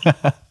dog.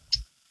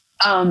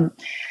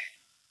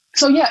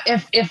 So yeah,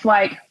 if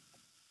like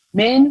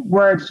men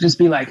were to just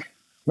be like,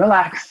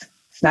 relax,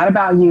 it's not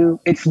about you,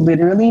 it's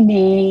literally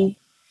me.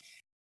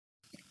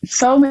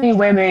 So many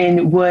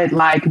women would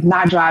like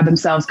not drive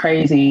themselves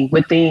crazy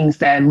with things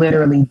that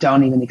literally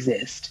don't even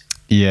exist.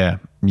 Yeah,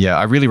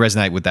 I really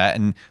resonate with that.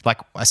 And like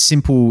a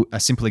simple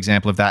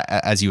example of that,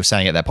 as you were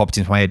saying it, that popped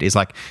into my head is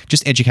like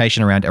just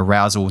education around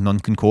arousal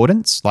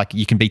non-concordance. Like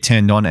you can be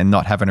turned on and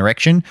not have an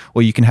erection,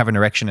 or you can have an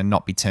erection and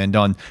not be turned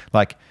on.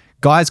 Like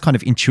guys kind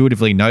of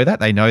intuitively know that.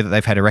 They know that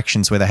they've had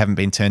erections where they haven't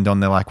been turned on.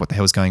 They're like, what the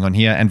hell's going on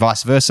here? And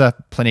vice versa.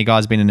 Plenty of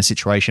guys have been in a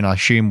situation, I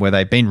assume, where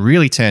they've been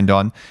really turned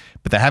on,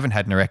 but they haven't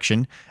had an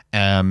erection.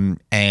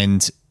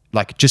 And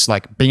like, just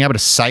like being able to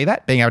say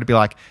that, being able to be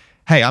like,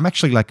 hey, I'm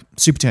actually like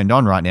super turned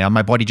on right now.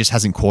 My body just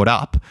hasn't caught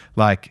up.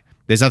 Like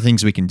there's other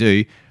things we can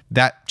do.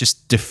 That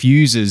just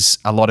diffuses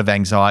a lot of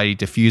anxiety,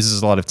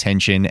 diffuses a lot of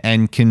tension,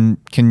 and can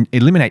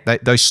eliminate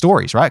those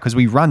stories, right? Because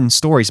we run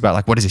stories about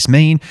like, what does this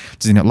mean?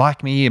 Does he not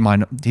like me?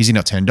 Is he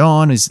not turned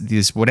on? Is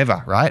this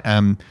whatever, right?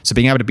 So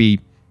being able to be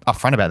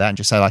upfront about that and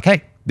just say like,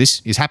 hey,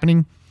 this is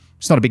happening.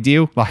 It's not a big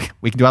deal. Like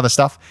we can do other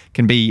stuff,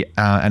 can be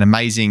an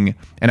amazing,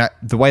 and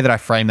the way that I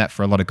frame that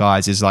for a lot of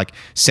guys is like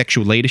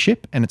sexual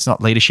leadership. And it's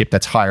not leadership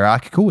that's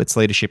hierarchical. It's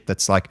leadership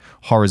that's like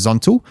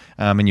horizontal.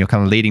 And you're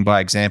kind of leading by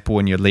example,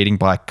 and you're leading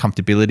by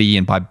comfortability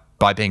and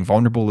by being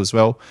vulnerable as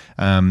well.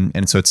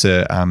 And so it's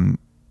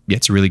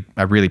it's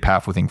a really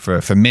powerful thing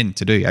for men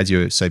to do, as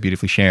you're so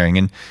beautifully sharing.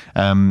 And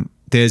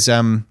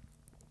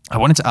I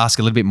wanted to ask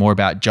a little bit more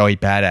about Joey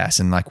Badass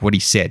and like what he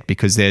said,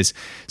 because there's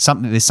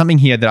something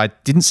here that I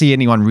didn't see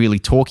anyone really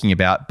talking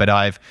about, but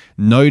I've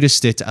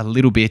noticed it a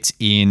little bit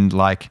in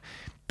like,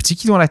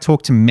 particularly when I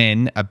talk to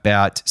men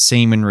about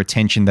semen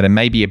retention that are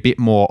maybe a bit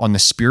more on the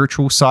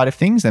spiritual side of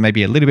things. They may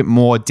be a little bit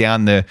more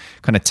down the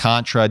kind of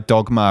tantra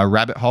dogma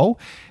rabbit hole,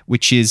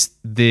 which is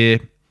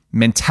the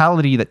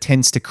mentality that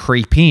tends to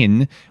creep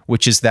in,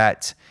 which is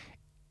that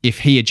if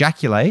he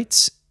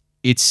ejaculates,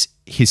 it's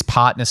his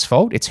partner's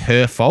fault, it's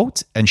her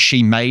fault, and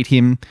she made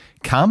him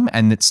come,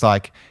 and it's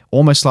like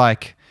almost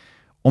like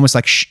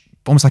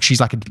she's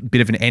like a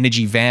bit of an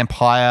energy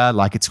vampire.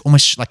 Like it's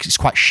almost like it's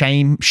quite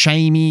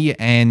shamey,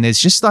 and there's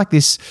just like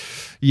this,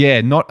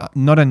 not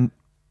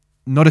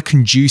a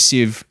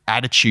conducive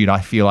attitude,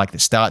 I feel like,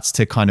 that starts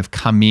to kind of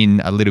come in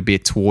a little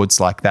bit towards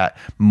like that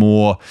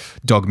more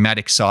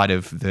dogmatic side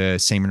of the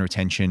semen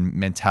retention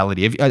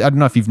mentality. I don't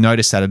know if you've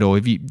noticed that at all.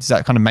 Does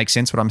that kind of make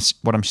sense what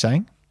I'm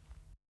saying?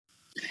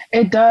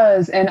 It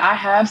does. And I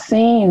have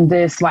seen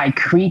this like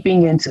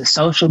creeping into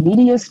social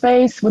media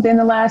space within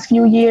the last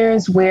few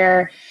years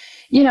where,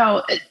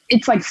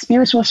 it's like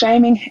spiritual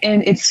shaming.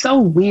 And it's so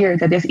weird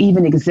that this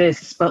even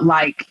exists. But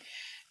like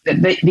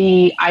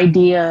the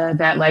idea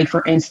that like,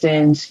 for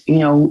instance,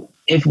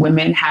 if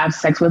women have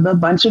sex with a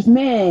bunch of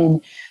men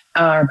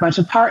or a bunch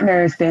of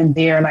partners, then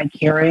they're like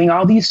carrying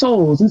all these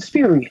souls and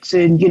spirits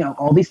and,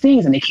 all these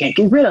things, and they can't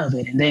get rid of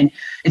it. And then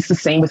it's the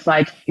same with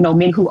like,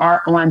 men who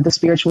are on the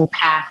spiritual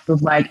path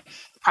of like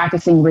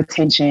practicing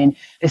retention,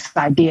 this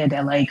idea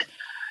that like,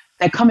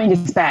 that coming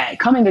is bad.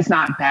 Coming is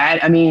not bad.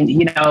 I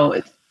mean,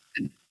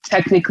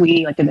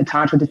 technically like in the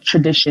Tantra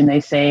tradition, they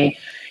say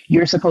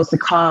you're supposed to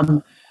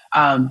come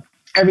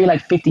every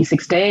like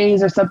 56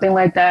 days or something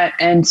like that.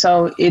 And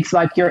so it's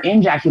like you're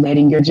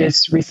ejaculating, you're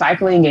just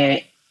recycling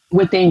it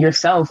within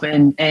yourself.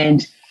 And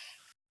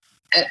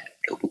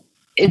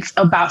it's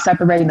about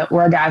separating the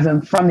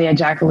orgasm from the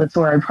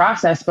ejaculatory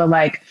process. But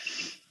like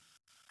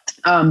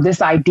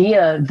this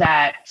idea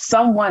that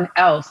someone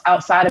else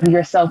outside of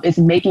yourself is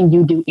making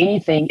you do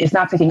anything is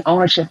not taking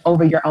ownership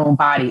over your own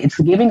body. It's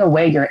giving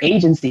away your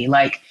agency.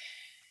 Like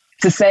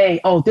to say,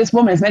 oh, this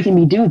woman is making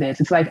me do this.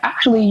 It's like,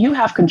 actually, you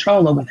have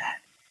control over that.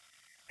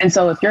 And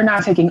so if you're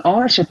not taking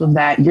ownership of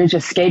that, you're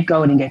just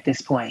scapegoating at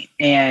this point.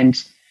 And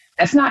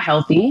that's not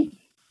healthy,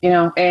 you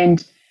know.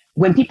 And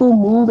when people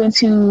move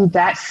into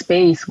that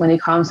space, when it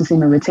comes to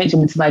semen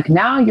retention, it's like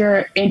now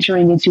you're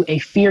entering into a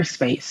fear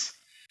space.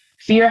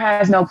 Fear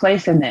has no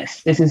place in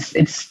this. This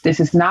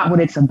is not what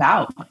it's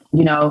about,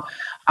 you know.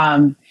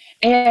 And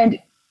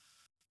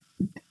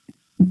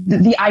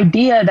the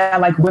idea that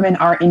like women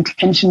are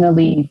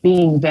intentionally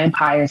being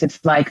vampires,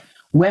 it's like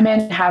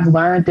women have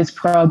learned this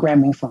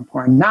programming from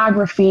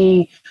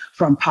pornography,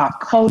 from pop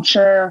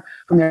culture,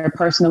 from their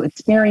personal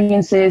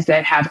experiences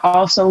that have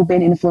also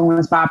been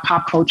influenced by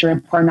pop culture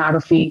and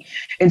pornography.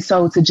 And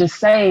so to just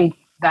say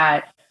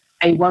that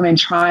a woman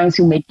trying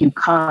to make you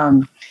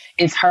come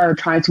is her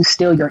trying to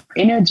steal your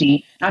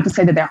energy, not to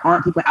say that there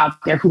aren't people out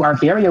there who are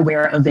very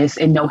aware of this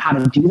and know how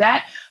to do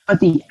that, but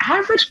the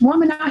average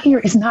woman out here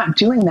is not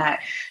doing that.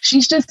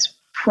 She's just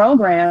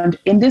programmed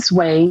in this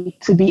way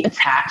to be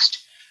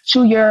attached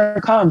to your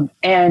cum.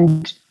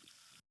 And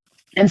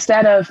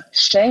instead of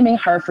shaming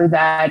her for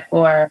that,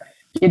 or,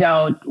 you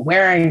know,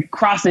 wearing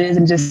crosses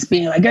and just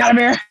being like, get out of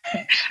here,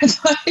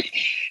 it's like,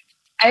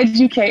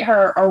 educate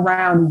her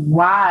around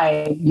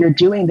why you're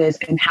doing this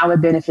and how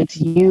it benefits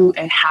you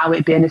and how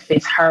it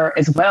benefits her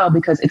as well,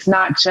 because it's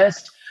not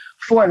just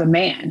for the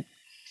man.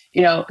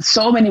 You know,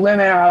 so many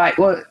women are like,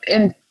 well,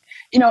 and,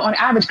 you know, on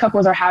average,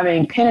 couples are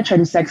having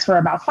penetrative sex for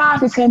about 5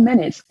 to 10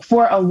 minutes.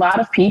 For a lot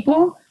of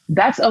people,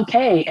 that's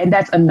okay. And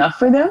that's enough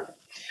for them.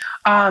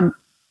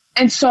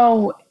 And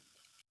so,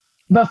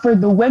 but for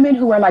the women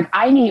who are like,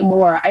 I need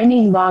more, I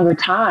need longer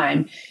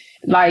time,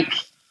 like,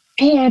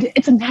 and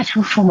it's a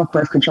natural form of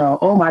birth control.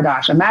 Oh my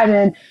gosh.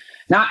 Imagine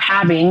not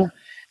having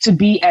to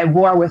be at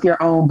war with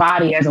your own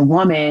body as a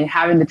woman,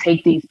 having to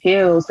take these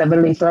pills that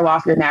literally throw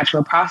off your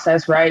natural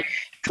process, right?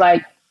 It's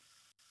like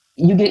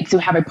you get to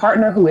have a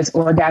partner who is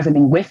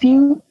orgasming with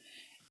you,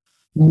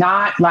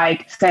 not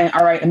like saying,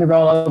 all right, let me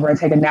roll over and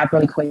take a nap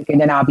really quick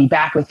and then I'll be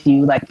back with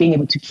you, like being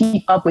able to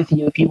keep up with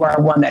you if you are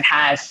one that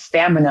has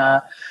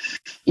stamina,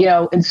 you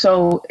know. And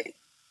so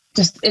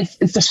just it's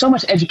just so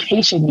much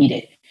education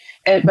needed.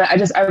 But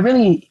I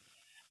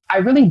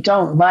really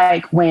don't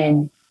like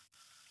when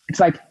it's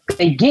like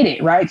they get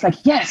it, right? It's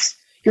like, yes,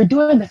 you're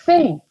doing the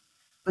thing.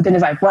 But then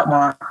it's like,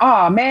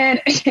 oh man,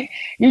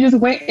 you just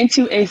went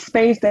into a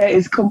space that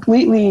is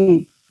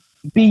completely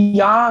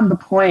beyond the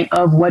point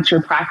of what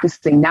you're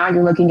practicing. Now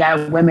you're looking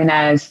at women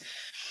as,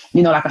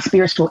 you know, like a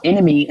spiritual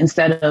enemy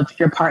instead of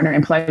your partner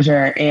in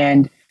pleasure.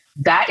 And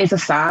that is a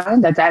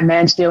sign that that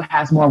man still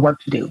has more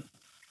work to do.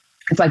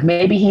 It's like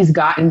maybe he's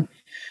gotten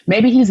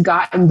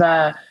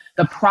the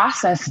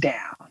process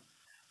down,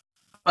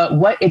 but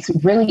what it's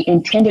really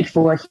intended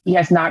for, he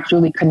has not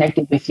truly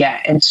connected with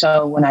yet. And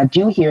so when I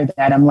do hear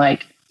that, I'm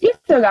like, you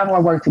still got more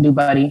work to do,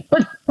 buddy.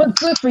 But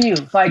good for you.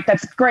 Like,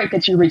 that's great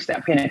that you reached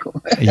that pinnacle.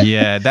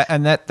 Yeah,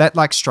 that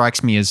like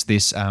strikes me as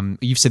this.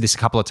 You've said this a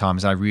couple of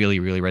times. And I really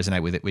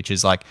resonate with it, which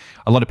is like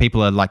a lot of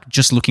people are like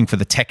just looking for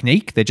the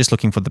technique. They're just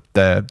looking for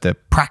the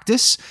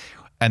practice,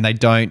 and they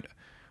don't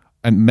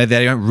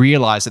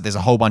realize that there's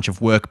a whole bunch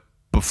of work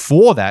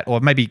before that, or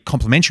maybe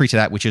complementary to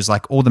that, which is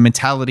like all the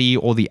mentality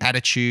or the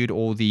attitude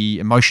or the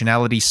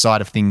emotionality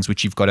side of things,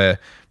 which you've got to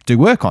do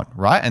work on,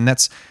 right? And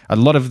that's a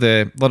lot of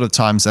the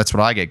times that's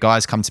what I get.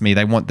 Guys come to me,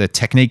 they want the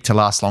technique to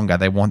last longer.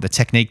 They want the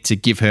technique to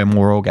give her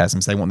more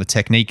orgasms. They want the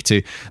technique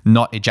to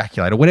not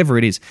ejaculate or whatever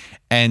it is.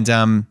 And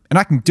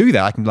I can do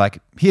that. I can like,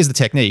 here's the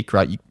technique,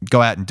 right? You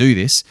go out and do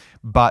this.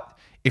 But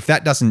if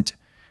that doesn't,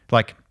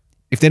 like,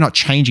 if they're not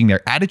changing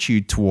their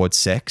attitude towards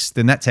sex,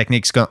 then that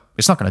technique's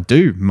it's not going to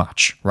do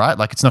much, right?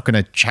 Like it's not going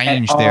to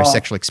change their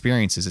sexual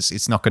experiences.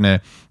 It's not going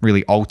to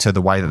really alter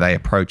the way that they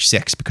approach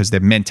sex because their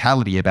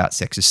mentality about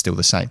sex is still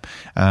the same.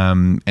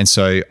 And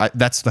so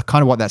that's the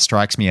kind of what that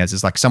strikes me as,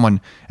 is like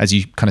someone, as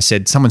you kind of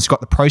said, someone's got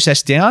the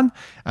process down,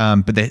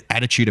 but their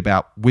attitude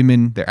about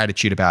women, their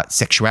attitude about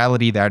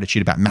sexuality, their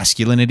attitude about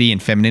masculinity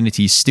and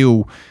femininity is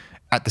still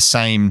at the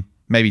same.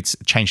 Maybe it's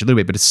changed a little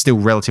bit, but it's still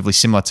relatively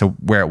similar to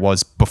where it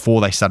was before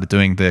they started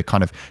doing the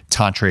kind of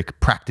tantric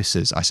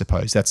practices, I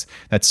suppose. That's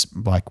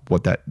like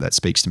what that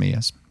speaks to me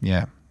as.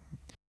 Yeah.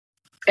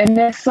 And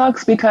that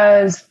sucks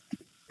because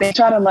they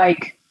try to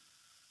like,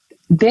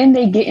 then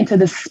they get into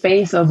the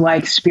space of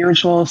like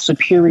spiritual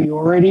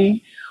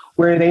superiority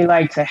where they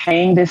like to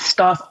hang this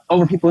stuff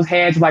over people's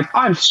heads. Like,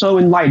 I'm so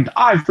enlightened.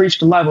 I've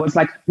reached a level. It's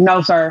like,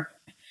 no, sir,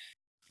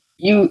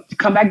 you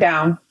come back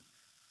down.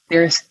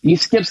 you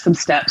skip some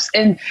steps.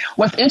 And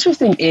what's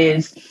interesting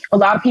is a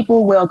lot of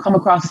people will come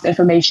across this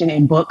information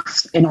in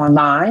books and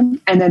online,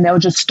 and then they'll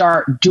just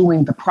start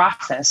doing the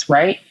process,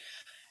 right?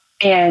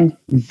 And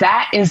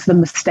that is the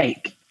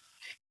mistake.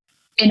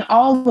 In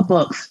all the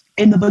books,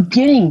 in the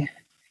beginning,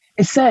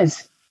 it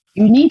says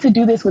you need to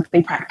do this with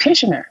a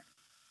practitioner.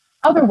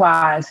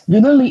 Otherwise,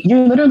 you're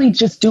literally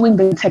just doing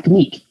the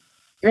technique.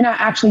 You're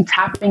not actually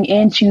tapping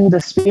into the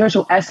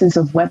spiritual essence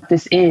of what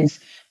this is.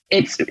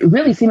 It's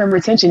really, semen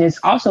retention is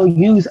also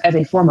used as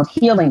a form of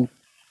healing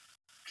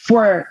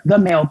for the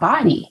male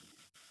body,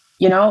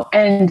 you know?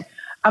 And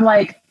I'm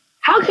like,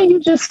 how can you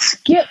just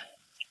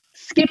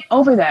skip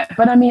over that?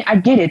 But I mean, I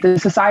get it, the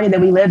society that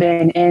we live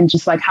in and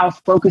just like how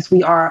focused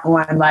we are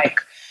on like,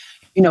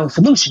 you know,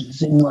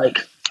 solutions and like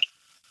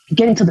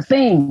getting to the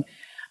thing.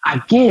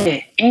 I get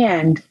it.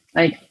 And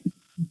like,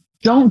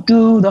 don't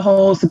do the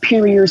whole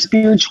superior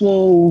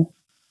spiritual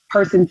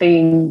person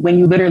thing when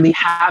you literally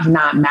have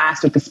not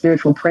mastered the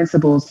spiritual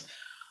principles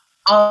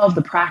of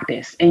the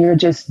practice and you're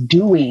just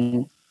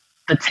doing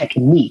the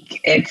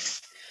technique.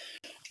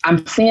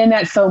 I'm seeing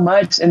that so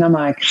much and I'm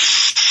like,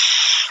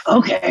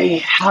 okay,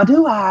 how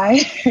do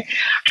I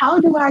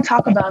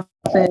talk about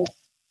this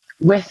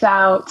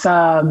without,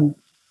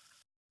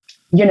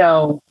 you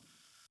know,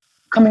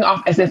 coming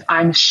off as if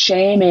I'm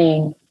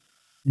shaming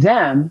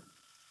them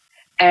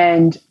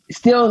and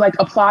still like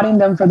applauding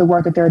them for the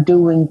work that they're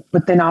doing,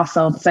 but then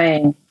also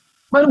saying,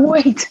 but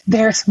wait,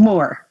 there's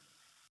more.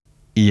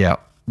 Yeah.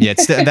 Yeah,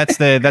 that's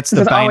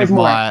the bane of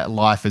my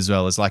life as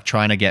well, is like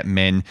trying to get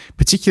men,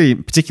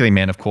 particularly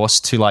men, of course,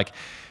 to like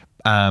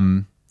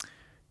to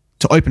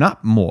open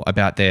up more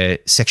about their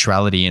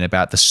sexuality and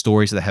about the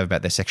stories that they have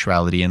about their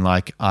sexuality. And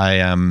like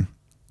I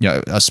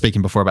was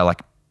speaking before about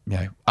like, you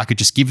know, I could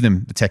just give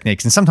them the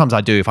techniques, and sometimes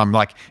I do. If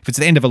it's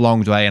the end of a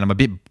long day and I'm a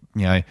bit,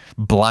 you know,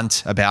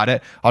 blunt about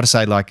it, I'll just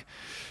say like,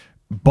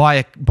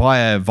 buy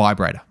a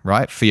vibrator,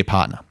 right, for your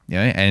partner, you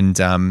know, and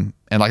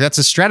like that's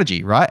a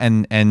strategy, right?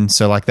 And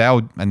so like they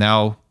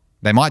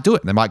might do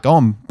it. They might go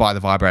and buy the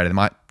vibrator. They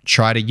might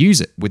try to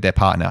use it with their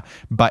partner.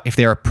 But if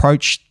their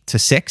approach to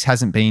sex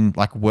hasn't been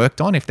like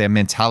worked on, if their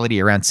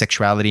mentality around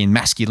sexuality and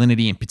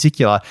masculinity in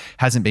particular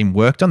hasn't been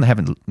worked on, they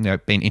haven't, you know,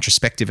 been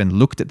introspective and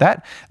looked at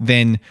that,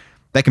 then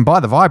they can buy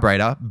the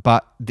vibrator,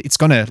 but it's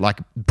going to like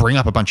bring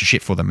up a bunch of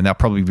shit for them, and they'll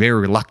probably be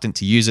very reluctant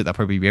to use it. They'll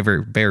probably be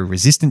very, very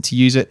resistant to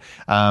use it,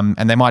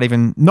 and they might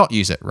even not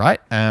use it, right?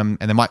 And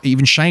they might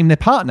even shame their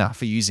partner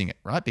for using it,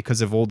 right?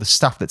 Because of all the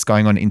stuff that's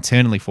going on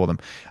internally for them.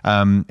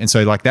 And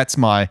so like that's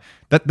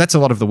a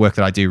lot of the work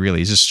that I do,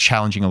 really, is just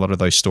challenging a lot of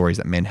those stories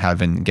that men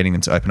have and getting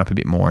them to open up a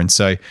bit more. And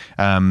so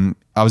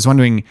I was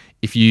wondering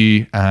if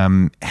you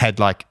had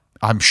like,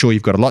 I'm sure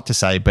you've got a lot to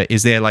say, but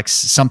is there like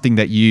something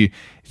that you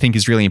think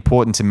is really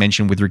important to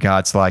mention with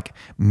regards to like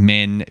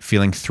men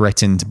feeling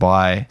threatened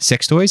by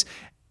sex toys?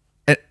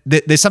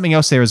 There's something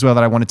else there as well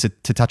that I wanted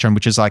to touch on,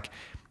 which is like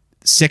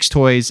sex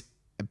toys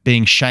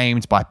being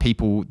shamed by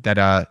people that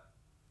are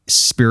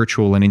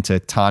spiritual and into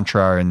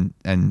tantra and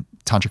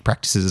tantric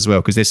practices as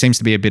well, because there seems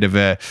to be a bit of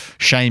a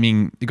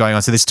shaming going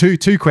on. So there's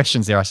two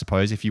questions there, I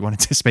suppose, if you wanted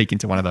to speak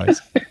into one of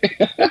those.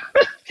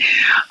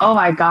 Oh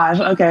my gosh.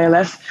 Okay,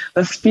 let's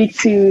speak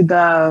to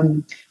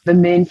the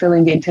men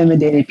feeling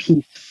intimidated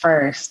piece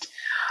first.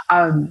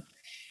 You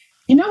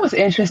know what's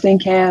interesting,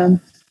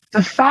 Cam?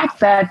 The fact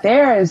that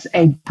there is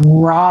a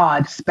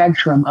broad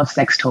spectrum of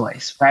sex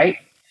toys, right?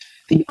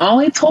 The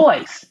only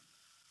toys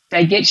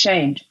that get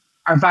shamed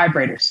are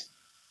vibrators,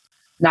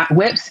 not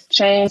whips,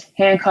 chains,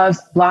 handcuffs,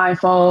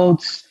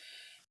 blindfolds,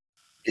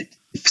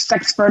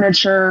 sex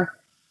furniture,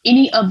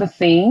 any of the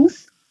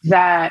things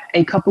that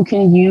a couple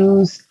can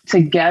use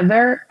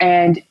together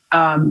and,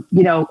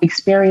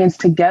 experience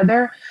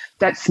together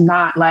that's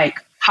not like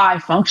high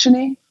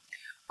functioning.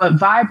 But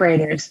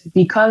vibrators,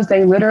 because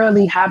they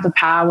literally have the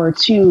power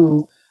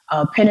to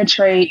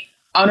penetrate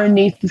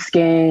underneath the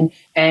skin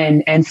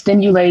and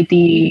stimulate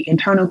the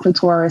internal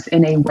clitoris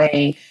in a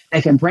way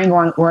that can bring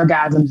on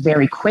orgasms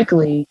very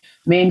quickly,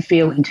 men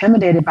feel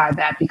intimidated by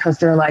that because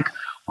they're like,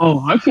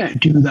 oh, I can't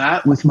do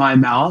that with my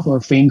mouth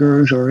or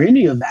fingers or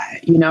any of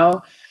that, you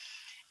know?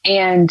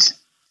 And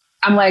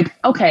I'm like,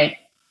 okay,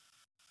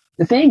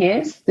 the thing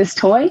is, this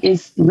toy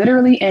is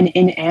literally an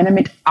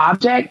inanimate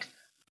object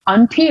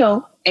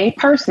until a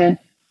person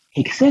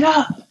picks it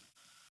up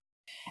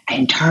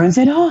and turns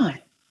it on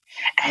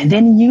and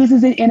then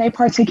uses it in a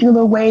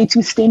particular way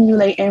to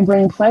stimulate and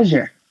bring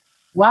pleasure.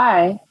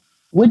 Why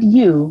would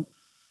you,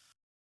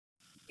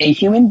 a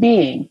human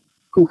being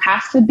who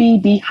has to be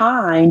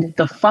behind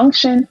the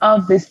function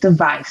of this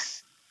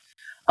device,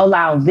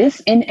 allow this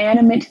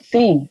inanimate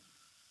thing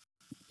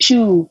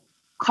to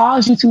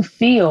cause you to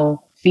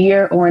feel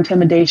fear or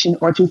intimidation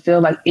or to feel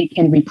like it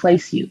can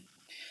replace you?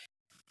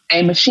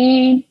 A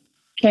machine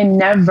can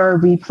never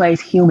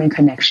replace human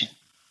connection.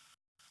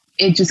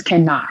 It just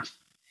cannot.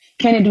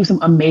 Can it do some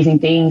amazing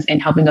things in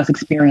helping us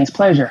experience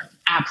pleasure?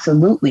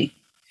 Absolutely.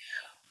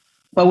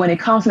 But when it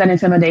comes to that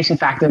intimidation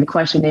factor, the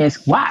question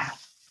is, why?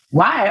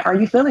 Why are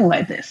you feeling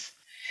like this?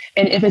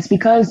 And if it's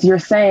because you're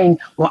saying,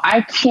 well,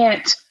 I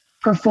can't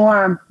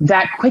perform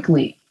that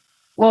quickly.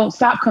 Well,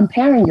 stop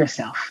comparing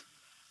yourself,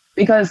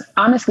 because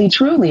honestly,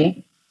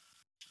 truly,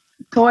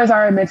 toys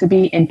are meant to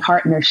be in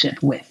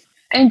partnership with.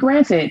 And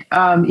granted,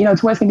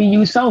 toys can be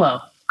used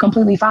solo,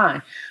 completely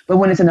fine. But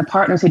when it's in a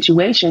partner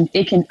situation,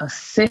 it can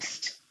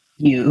assist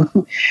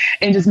you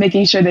in just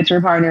making sure that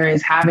your partner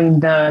is having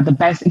the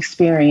best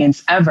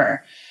experience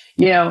ever.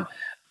 I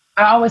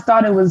always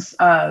thought it was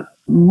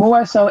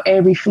more so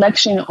a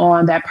reflection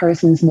on that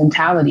person's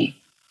mentality,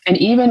 and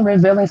even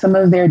revealing some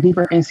of their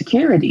deeper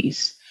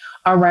insecurities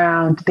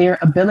around their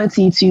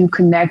ability to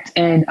connect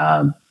and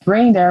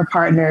bring their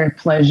partner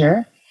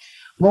pleasure,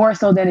 more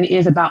so than it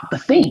is about the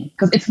thing.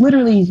 Because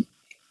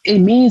it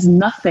means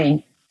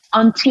nothing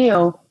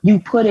until you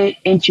put it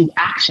into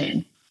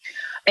action.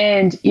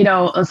 And,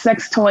 a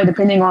sex toy,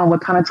 depending on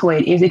what kind of toy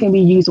it is, it can be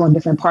used on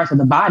different parts of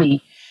the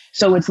body.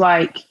 So it's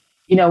like,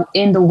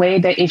 in the way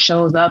that it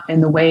shows up,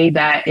 in the way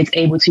that it's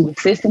able to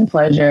assist in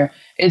pleasure,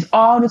 is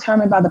all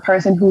determined by the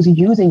person who's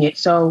using it.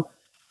 So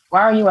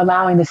why are you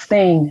allowing this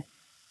thing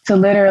to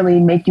literally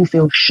make you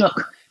feel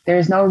shook?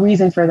 There's no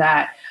reason for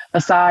that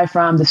aside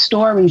from the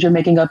stories you're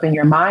making up in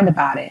your mind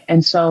about it.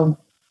 And so,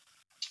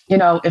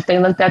 if they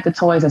looked at the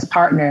toys as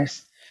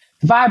partners,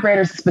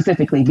 vibrators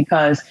specifically,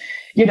 because,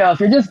 if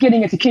you're just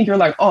getting it to kink, you're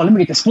like, oh, let me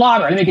get this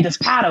flogger, let me get this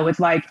paddle. It's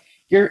like,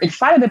 you're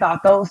excited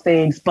about those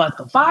things, but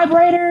the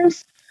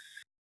vibrators,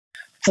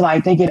 it's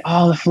like they get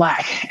all the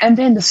flack. And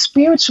then the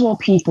spiritual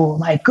people,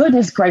 like,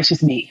 goodness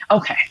gracious me.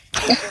 Okay.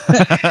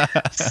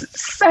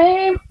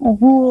 Same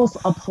rules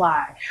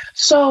apply.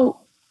 So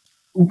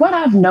what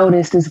I've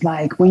noticed is,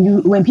 like,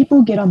 when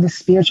people get on the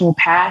spiritual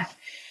path,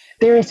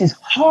 there is this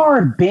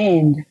hard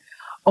bend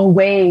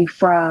away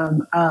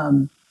from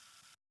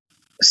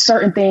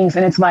certain things.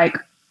 And it's like,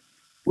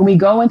 when we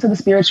go into the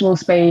spiritual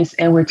space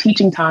and we're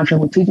teaching Tantra,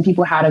 we're teaching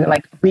people how to,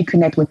 like,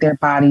 reconnect with their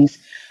bodies,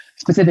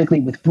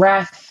 specifically with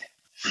breath,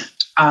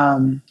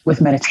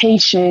 with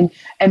meditation,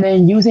 and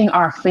then using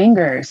our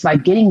fingers,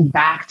 like getting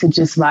back to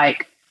just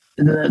like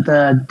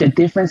the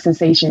different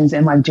sensations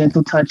and like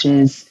gentle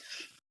touches.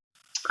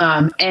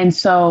 And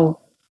so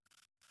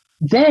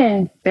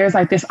then there's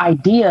like this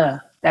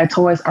idea that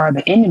toys are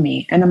the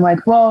enemy. And I'm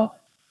like, well,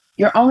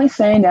 you're only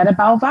saying that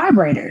about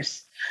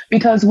vibrators,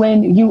 because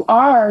when you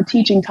are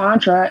teaching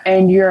Tantra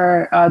and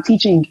you're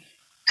teaching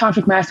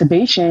tantric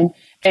masturbation,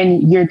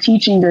 and you're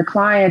teaching your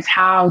clients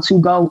how to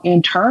go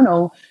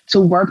internal to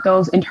work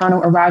those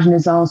internal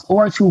erogenous zones,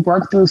 or to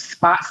work through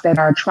spots that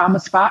are trauma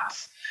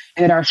spots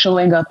and that are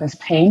showing up as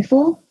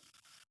painful,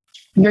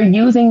 you're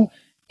using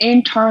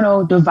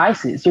internal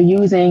devices. You're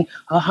using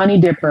a honey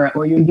dipper,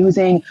 or you're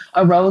using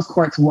a rose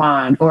quartz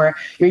wand, or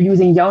you're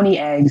using yoni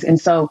eggs. And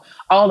so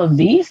all of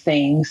these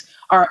things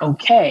are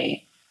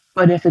okay.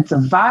 But if it's a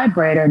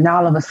vibrator, now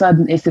all of a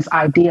sudden it's this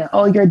idea,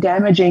 oh, you're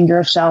damaging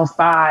yourself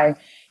by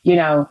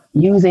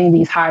using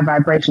these high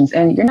vibrations.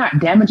 And you're not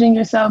damaging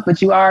yourself,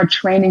 but you are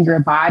training your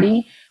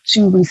body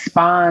to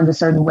respond a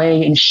certain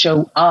way and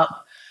show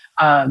up.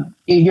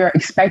 You're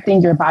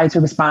expecting your body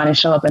to respond and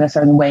show up in a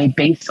certain way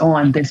based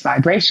on this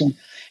vibration.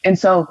 And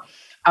so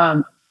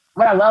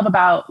what I love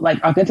about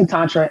like authentic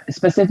Tantra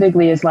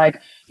specifically is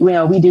like,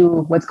 we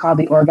do what's called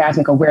the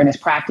orgasmic awareness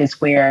practice,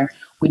 where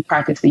we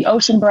practice the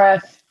ocean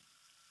breath,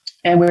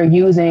 and we're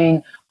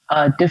using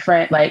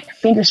different like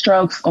finger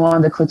strokes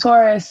on the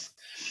clitoris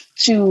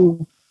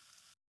to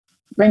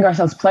bring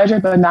ourselves pleasure,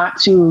 but not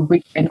to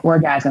reach an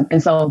orgasm.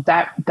 And so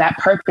that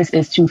purpose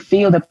is to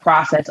feel the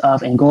process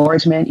of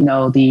engorgement,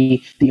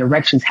 the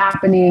erections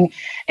happening,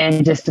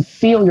 and just to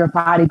feel your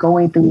body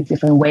going through these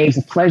different waves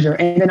of pleasure.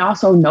 And then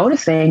also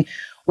noticing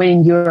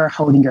when you're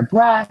holding your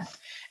breath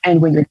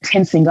and when you're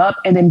tensing up,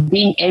 and then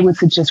being able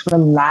to just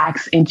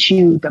relax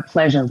into the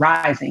pleasure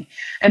rising.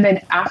 And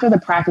then after the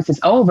practice is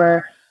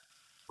over,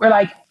 we're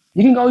like,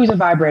 you can go use a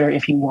vibrator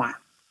if you want.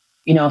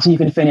 So you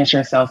can finish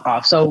yourself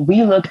off. So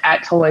we look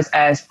at toys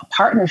as a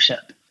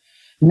partnership,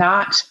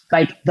 not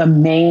like the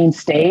main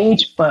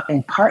stage, but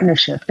in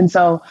partnership. And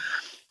so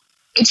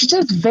it's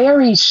just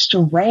very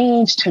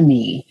strange to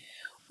me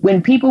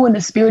when people in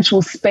the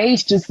spiritual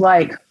space just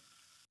like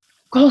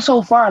go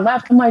so far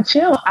left. I'm like,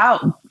 chill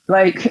out,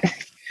 like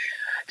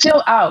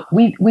chill out.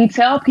 We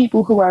tell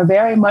people who are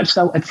very much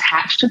so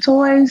attached to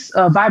toys,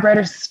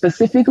 vibrators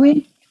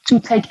specifically,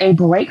 to take a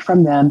break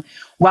from them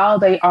while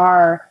they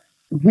are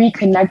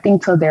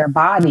reconnecting to their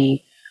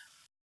body.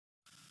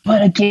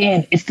 But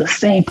again, it's the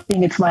same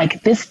thing. It's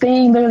like this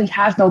thing literally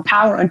has no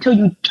power until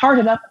you charge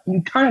it up,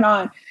 you turn it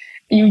on,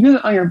 and you use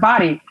it on your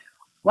body.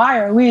 Why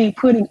are we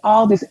putting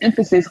all this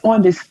emphasis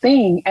on this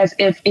thing as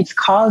if it's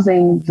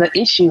causing the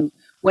issue,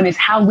 when it's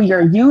how we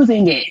are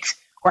using it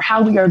or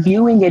how we are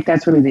viewing it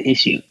that's really the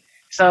issue?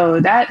 So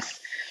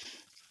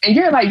and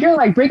you're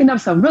like breaking up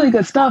some really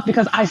good stuff,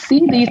 because I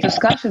see these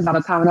discussions all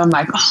the time and I'm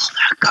like, oh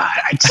my God,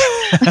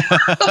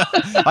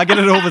 I get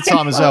it all the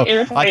time as well.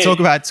 Irritated. I talk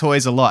about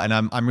toys a lot,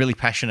 and I'm really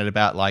passionate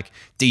about like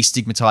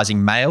destigmatizing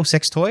male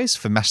sex toys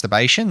for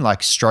masturbation,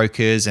 like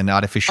strokers and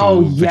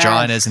artificial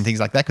vaginas and things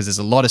like that, because there's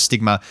a lot of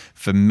stigma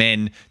for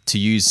men to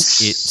use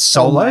it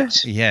solo.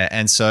 Yeah,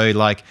 and so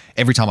like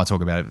every time I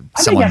talk about it,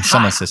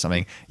 someone says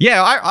something.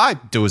 Yeah, I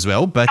do as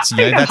well, but you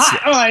know that's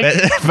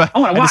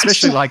and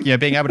especially like, you know,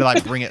 being able to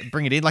like bring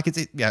it in, like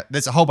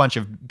there's a whole bunch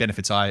of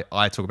benefits I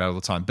talk about all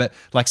the time, but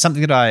like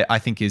something that I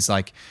think is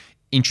like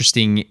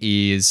interesting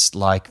is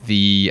like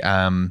the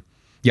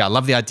I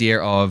love the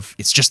idea of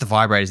it's just the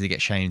vibrators that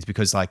get shamed,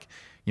 because like,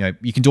 you know,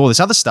 you can do all this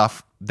other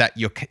stuff that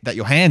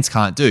your hands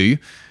can't do,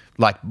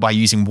 like by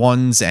using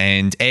wands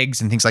and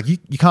eggs and things. Like you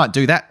can't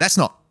do that. That's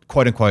not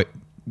quote unquote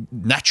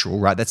natural,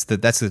 right? That's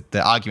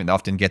the argument that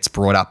often gets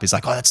brought up, is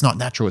like, oh, that's not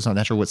natural. It's not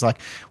natural. It's like,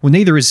 well,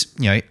 neither is,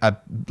 you know, a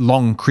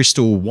long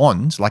crystal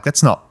wand. Like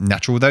that's not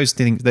natural. Those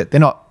things that they're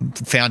not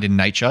found in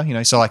nature, you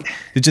know. So like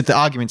the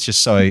argument's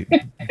just so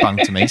bung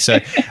to me. So,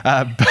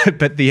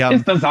 but the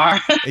it's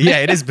bizarre. Yeah,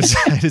 it is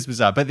bizarre. It is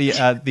bizarre. But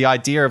the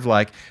idea of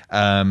like,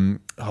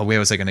 where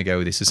was I going to go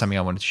with this? Is something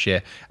I wanted to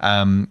share.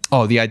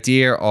 The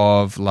idea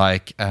of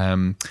like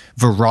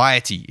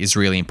variety is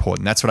really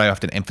important. That's what I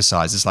often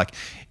emphasize. Is like,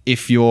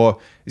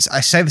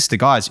 I say this to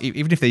guys,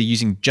 even if they're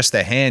using just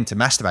their hand to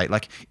masturbate,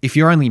 like if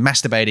you're only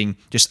masturbating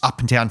just up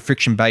and down,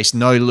 friction based,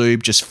 no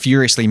lube, just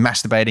furiously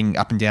masturbating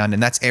up and down,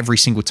 and that's every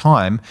single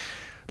time,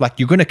 like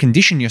you're going to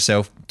condition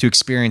yourself to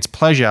experience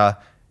pleasure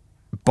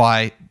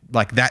by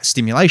like that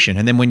stimulation.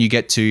 And then when you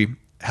get to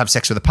have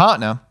sex with a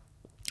partner,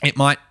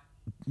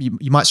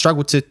 you might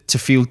struggle to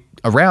feel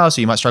aroused,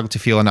 or you might struggle to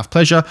feel enough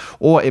pleasure,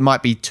 or it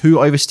might be too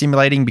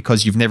overstimulating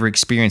because you've never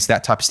experienced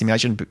that type of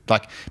stimulation, but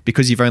like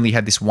because you've only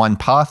had this one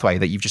pathway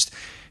that you've just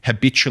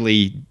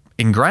habitually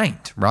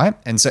ingrained, right?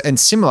 And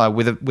similar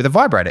with a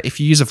vibrator. If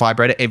you use a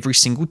vibrator every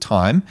single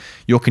time,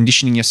 you're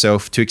conditioning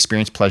yourself to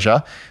experience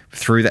pleasure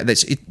through that.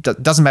 It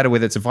doesn't matter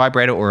whether it's a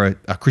vibrator or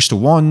a crystal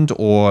wand,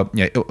 or,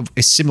 you know,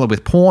 it's similar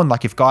with porn.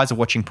 Like if guys are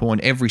watching porn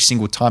every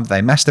single time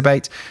they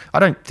masturbate, I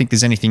don't think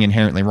there's anything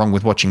inherently wrong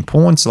with watching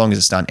porn so long as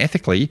it's done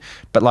ethically.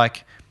 But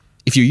like,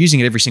 if you're using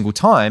it every single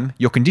time,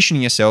 you're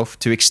conditioning yourself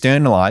to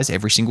externalize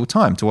every single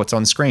time to what's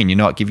on screen. You're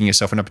not giving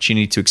yourself an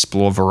opportunity to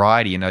explore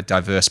variety and a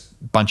diverse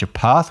bunch of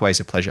pathways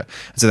of pleasure.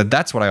 So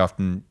that's what I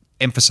often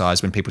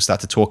emphasize when people start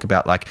to talk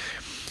about like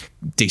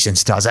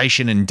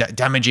desensitization and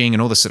damaging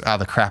and all this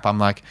other crap. I'm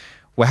like,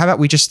 well, how about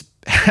we just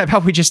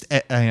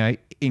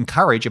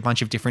encourage a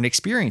bunch of different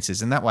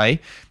experiences, and that way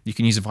you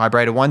can use a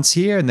vibrator once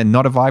here, and then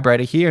not a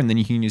vibrator here, and then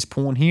you can use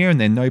porn here, and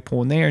then no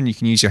porn there, and you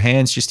can use your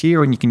hands just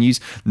here, and you can use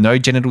no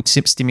genital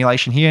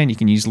stimulation here, and you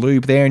can use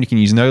lube there, and you can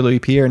use no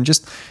lube here, and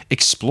just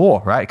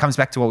explore. Right? It comes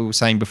back to what we were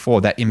saying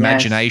before, that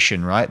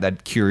imagination, right?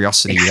 That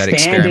curiosity, that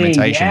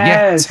experimentation.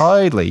 Yes. Yeah,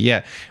 totally.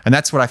 Yeah, and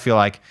that's what I feel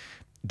like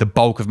the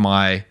bulk of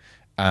my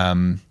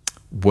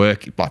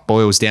work like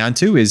boils down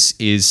to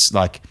is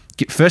like,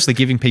 firstly,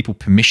 giving people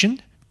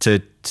permission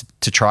to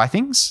try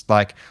things.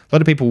 Like a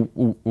lot of people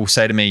will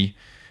say to me,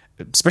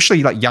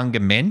 especially like younger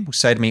men will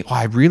say to me, oh,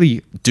 I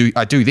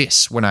do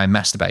this when I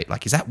masturbate.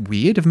 Like, is that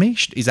weird of me?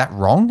 Is that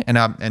wrong?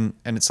 And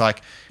it's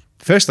like,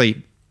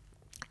 firstly,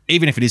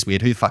 even if it is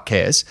weird, who the fuck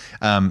cares?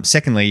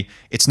 Secondly,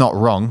 it's not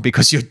wrong,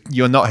 because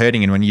you're not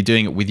hurting anyone. You're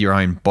doing it with your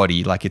own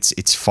body. Like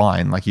it's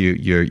fine. Like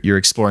you're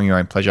exploring your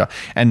own pleasure.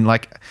 And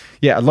like,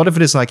 yeah, a lot of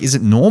it is like, is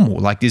it normal?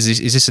 Like, is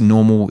this a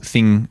normal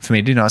thing for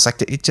me to do? And I was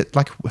like, it's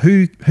like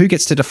who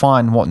gets to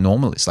define what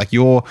normal is? Like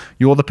you're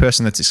the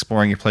person that's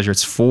exploring your pleasure.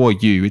 It's for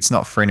you. It's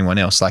not for anyone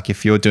else. Like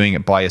if you're doing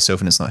it by yourself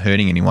and it's not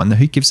hurting anyone, then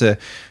who gives a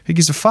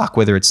fuck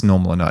whether it's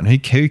normal or not? And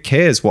who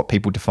cares what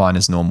people define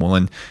as normal?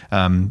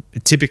 And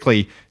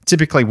typically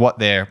what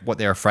they're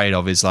afraid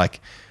of is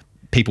like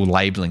people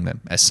labeling them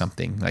as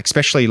something. Like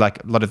especially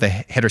like a lot of the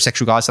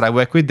heterosexual guys that I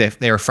work with,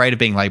 they're afraid of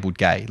being labeled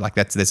gay. Like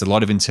there's a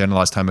lot of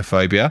internalized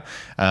homophobia.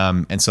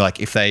 And so like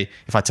if I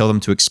tell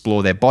them to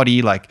explore their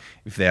body, like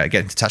if they're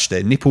getting to touch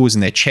their nipples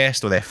and their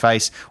chest or their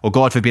face, or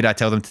God forbid I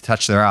tell them to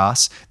touch their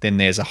ass, then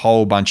there's a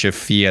whole bunch of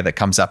fear that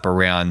comes up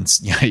around,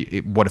 you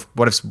know,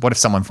 what if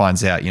someone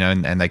finds out, you know,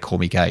 and they call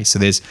me gay. So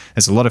there's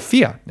a lot of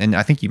fear. And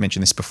I think you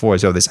mentioned this before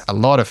as well. There's a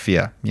lot of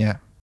fear. Yeah.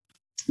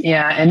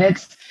 Yeah, and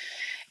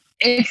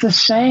it's a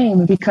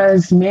shame,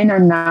 because men are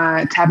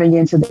not tapping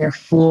into their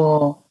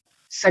full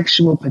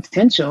sexual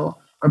potential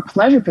or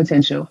pleasure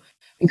potential.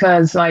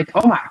 Because like,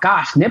 oh my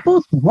gosh,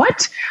 nipples?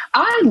 What?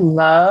 I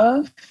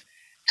love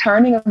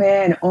turning a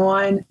man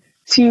on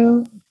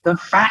to the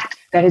fact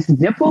that his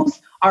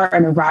nipples are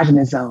an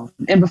erogenous zone.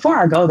 And before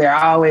I go there,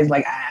 I always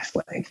like ask,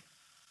 like,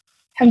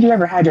 have you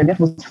ever had your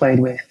nipples played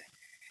with?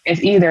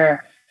 It's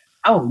either,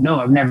 oh no,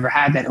 I've never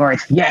had that, or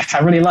it's, yes, I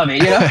really love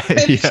it, you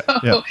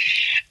know?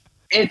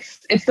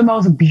 It's the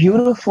most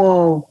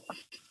beautiful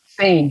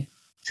thing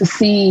to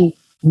see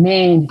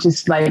men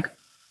just like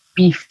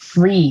be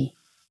free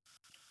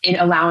in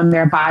allowing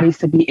their bodies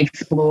to be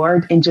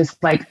explored and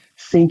just like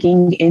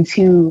sinking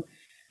into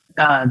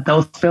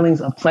those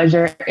feelings of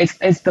pleasure.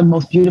 It's the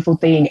most beautiful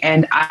thing.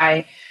 And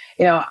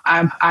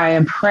I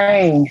am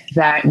praying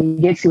that we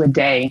get to a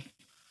day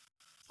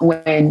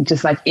when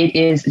just like it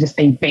is just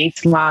a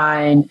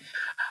baseline,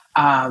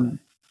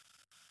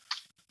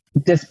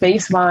 this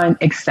baseline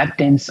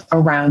acceptance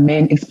around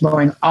men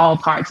exploring all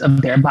parts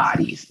of their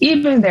bodies,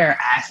 even their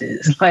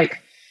asses. Like,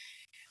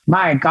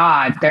 my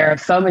God, there are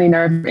so many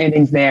nerve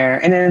endings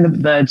there. And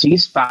then the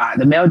G-spot,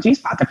 the male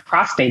G-spot, the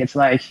prostate, it's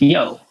like,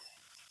 yo,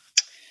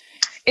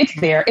 it's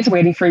there. It's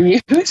waiting for you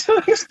to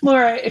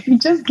explore it. If you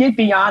just get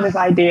beyond this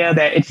idea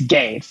that it's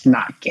gay, it's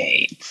not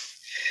gay.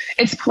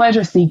 It's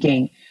pleasure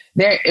seeking.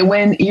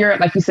 When you're,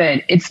 like you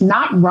said, it's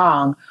not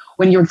wrong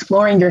when you're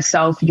exploring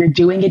yourself, you're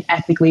doing it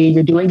ethically,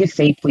 you're doing it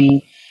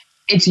safely.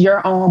 It's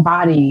your own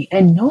body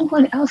and no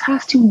one else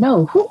has to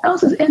know. Who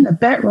else is in the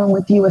bedroom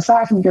with you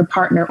aside from your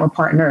partner or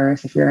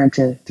partners if you're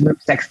into group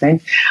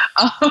sexting?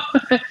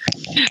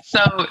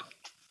 So,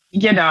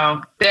 again,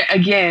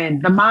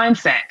 the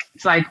mindset.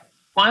 It's like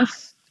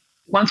once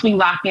we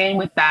lock in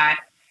with that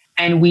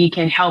and we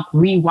can help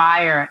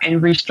rewire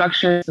and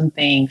restructure some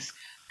things,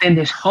 then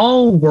this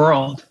whole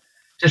world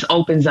just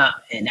opens up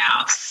and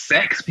now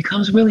sex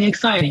becomes really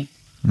exciting.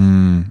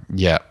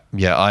 Yeah.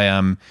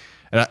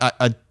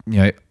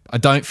 I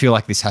don't feel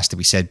like this has to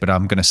be said, but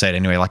I'm going to say it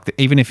anyway. Like,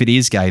 even if it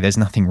is gay, there's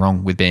nothing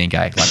wrong with being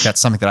gay. Like,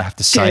 that's something that I have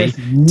to say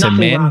to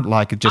men. Wrong.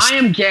 Like, just I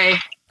am gay.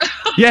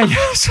 Yeah.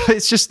 So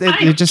it's just, I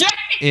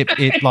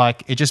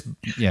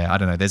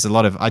don't know. There's a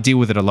lot of, I deal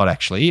with it a lot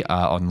actually.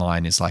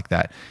 Online is like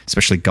that,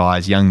 especially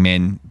guys, young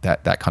men,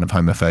 that kind of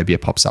homophobia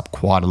pops up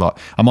quite a lot.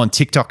 I'm on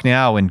TikTok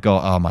now and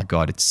oh my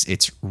God,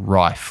 it's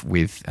rife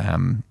with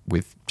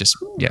just,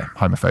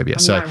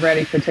 homophobia. I'm not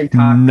ready for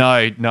TikTok.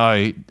 No,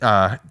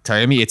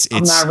 Tayomi,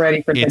 I'm not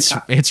ready for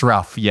TikTok. It's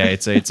rough. Yeah.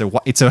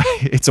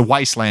 It's a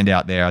wasteland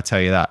out there. I'll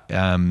tell you that.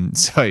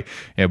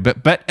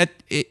 But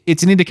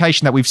it's an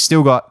indication that we've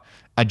still got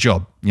a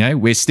job.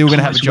 We're still going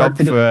to have a job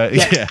for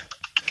yeah,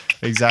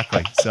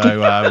 exactly.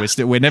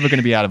 So we're never going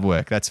to be out of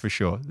work, that's for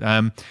sure.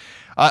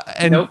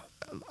 Nope.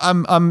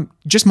 I'm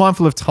just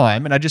mindful of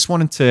time, and I just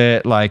wanted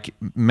to like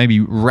maybe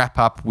wrap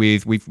up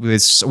with we've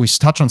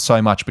touched on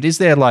so much, but is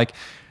there like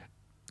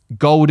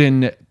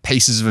golden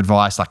pieces of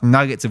advice, like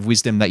nuggets of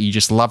wisdom that you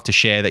just love to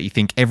share that you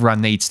think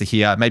everyone needs to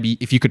hear? Maybe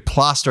if you could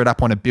plaster it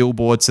up on a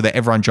billboard so that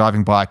everyone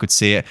driving by could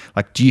see it.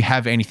 Like, do you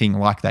have anything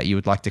like that you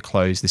would like to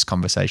close this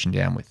conversation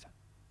down with?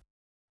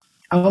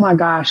 Oh my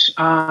gosh.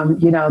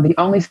 The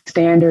only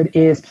standard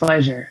is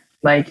pleasure.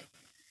 Like,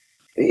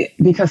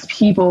 because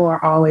people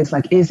are always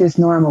like, is this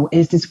normal?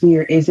 Is this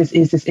weird? Is this?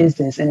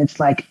 And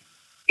it's like,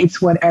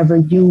 it's whatever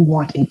you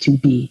want it to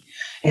be.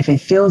 If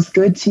it feels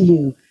good to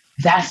you,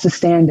 that's the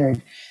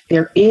standard.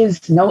 There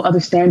is no other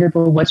standard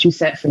but what you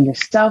set for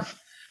yourself.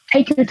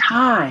 Take your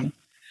time.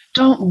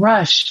 Don't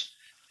rush.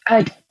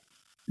 Like,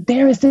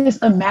 there is this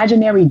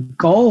imaginary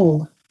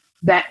goal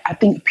that I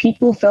think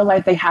people feel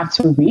like they have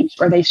to reach,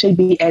 or they should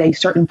be at a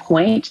certain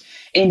point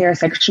in their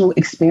sexual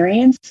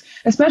experience,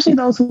 especially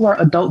those who are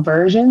adult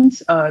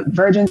virgins.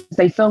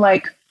 They feel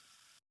like,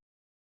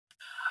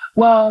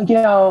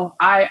 well,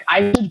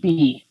 I should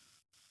be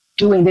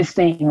doing this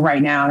thing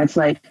right now. And it's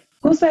like,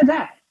 who said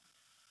that?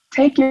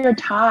 Take your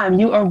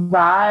time. You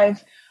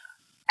arrive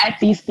at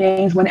these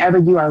things whenever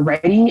you are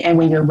ready. And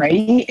when you're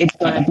ready, it's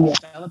going to be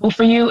available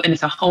for you. And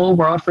it's a whole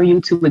world for you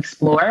to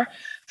explore.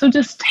 So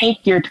just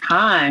take your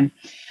time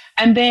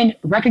and then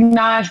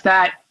recognize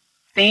that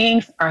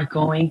things are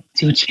going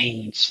to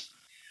change.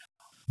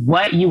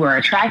 What you were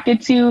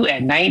attracted to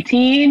at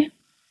 19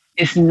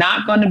 is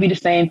not going to be the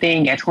same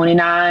thing at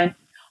 29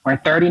 or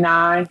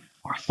 39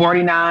 or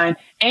 49.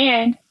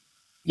 And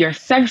your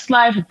sex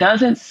life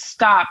doesn't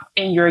stop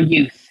in your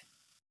youth.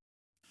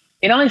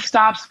 It only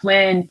stops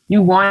when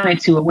you want it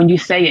to, or when you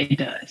say it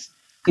does.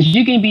 Because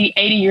you can be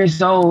 80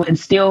 years old and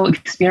still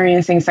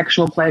experiencing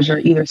sexual pleasure,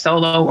 either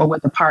solo or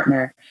with a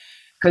partner.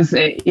 Because,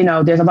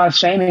 there's a lot of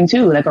shaming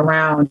too, like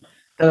around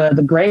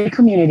the gay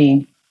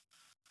community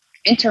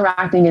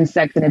interacting in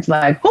sex. And it's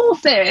like, who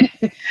said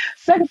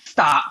sex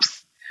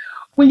stops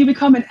when you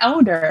become an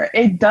elder?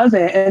 It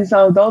doesn't. And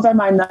so those are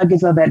my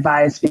nuggets of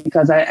advice,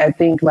 because I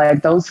think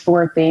like those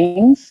 4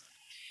 things,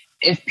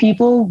 if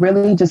people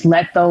really just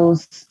let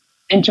those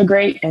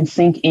integrate and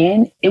sink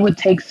in, it would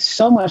take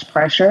so much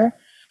pressure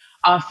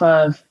off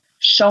of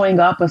showing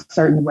up a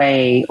certain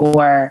way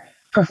or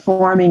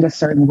performing a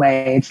certain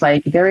way. It's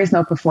like, there is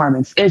no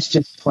performance. It's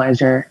just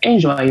pleasure.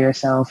 Enjoy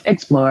yourself,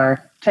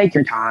 explore, take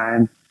your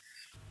time.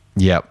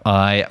 Yeah,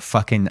 I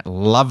fucking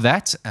love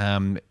that.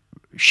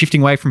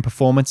 Shifting away from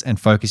performance and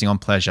focusing on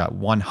pleasure,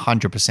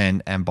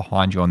 100% am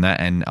behind you on that,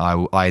 and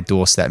I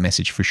endorse that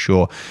message for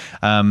sure.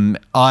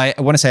 I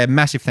want to say a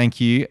massive thank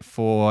you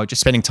for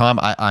just spending time.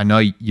 I know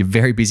you're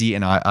very busy,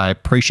 and I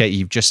appreciate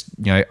you've just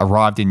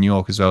arrived in New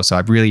York as well, so I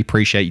really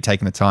appreciate you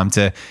taking the time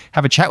to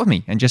have a chat with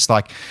me and just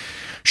like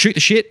shoot the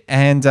shit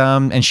and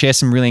share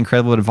some really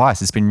incredible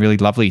advice. It's been really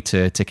lovely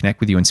to connect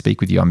with you and speak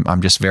with you.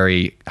 I'm just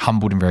very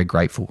humbled and very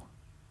grateful.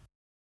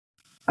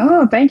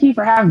 Oh, thank you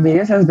for having me.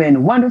 This has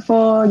been wonderful.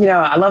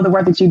 I love the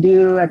work that you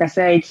do. Like I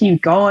say,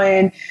 keep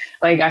going.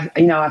 Like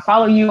I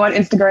follow you on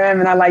Instagram,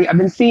 and I've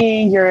been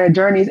seeing your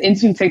journeys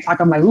into TikTok.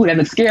 I'm like, ooh, that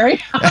looks scary.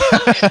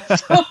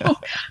 So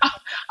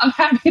I'm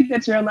happy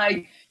that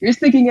you're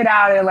sticking it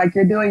out and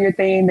you're doing your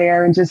thing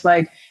there, and just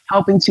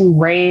helping to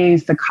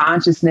raise the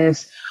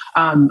consciousness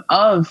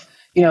of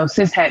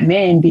cishet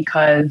men,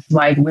 because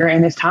we're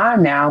in this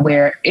time now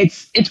where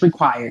it's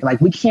required.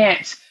 We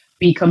can't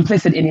be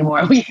complicit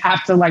anymore. We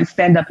have to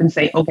stand up and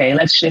say, okay,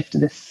 let's shift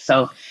this.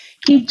 So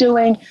keep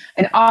doing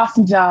an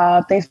awesome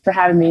job. Thanks for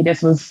having me.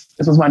 This was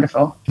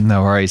wonderful.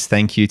 No worries.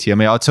 Thank you,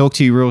 Tiami. I'll talk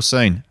to you real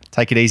soon.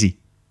 Take it easy.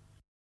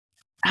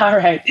 All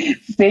right.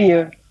 See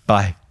you.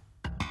 Bye.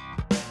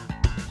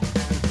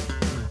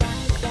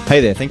 Hey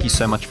there, thank you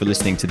so much for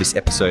listening to this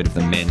episode of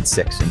the Men,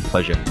 Sex and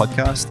Pleasure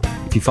podcast.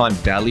 If you find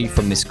value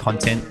from this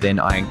content, then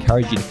I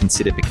encourage you to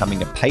consider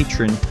becoming a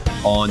patron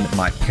on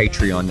my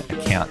Patreon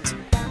account.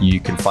 You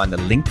can find the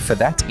link for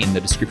that in the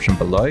description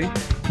below.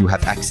 You'll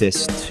have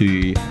access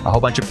to a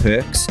whole bunch of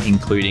perks,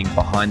 including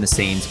behind the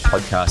scenes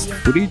podcast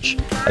footage,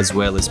 as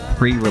well as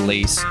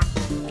pre-release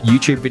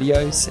YouTube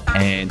videos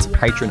and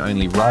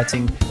patron-only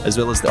writing, as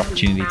well as the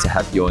opportunity to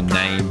have your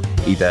name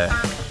either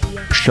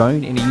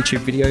shown in a YouTube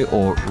video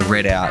or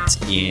read out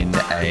in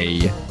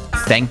a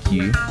thank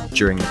you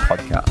during the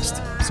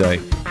podcast. So,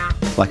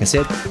 like I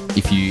said,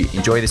 if you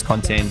enjoy this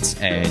content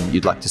and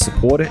you'd like to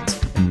support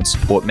it and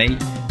support me,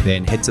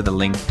 then head to the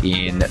link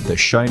in the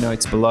show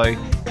notes below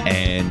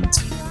and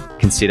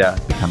consider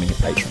becoming a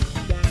patron.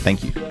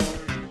 Thank you.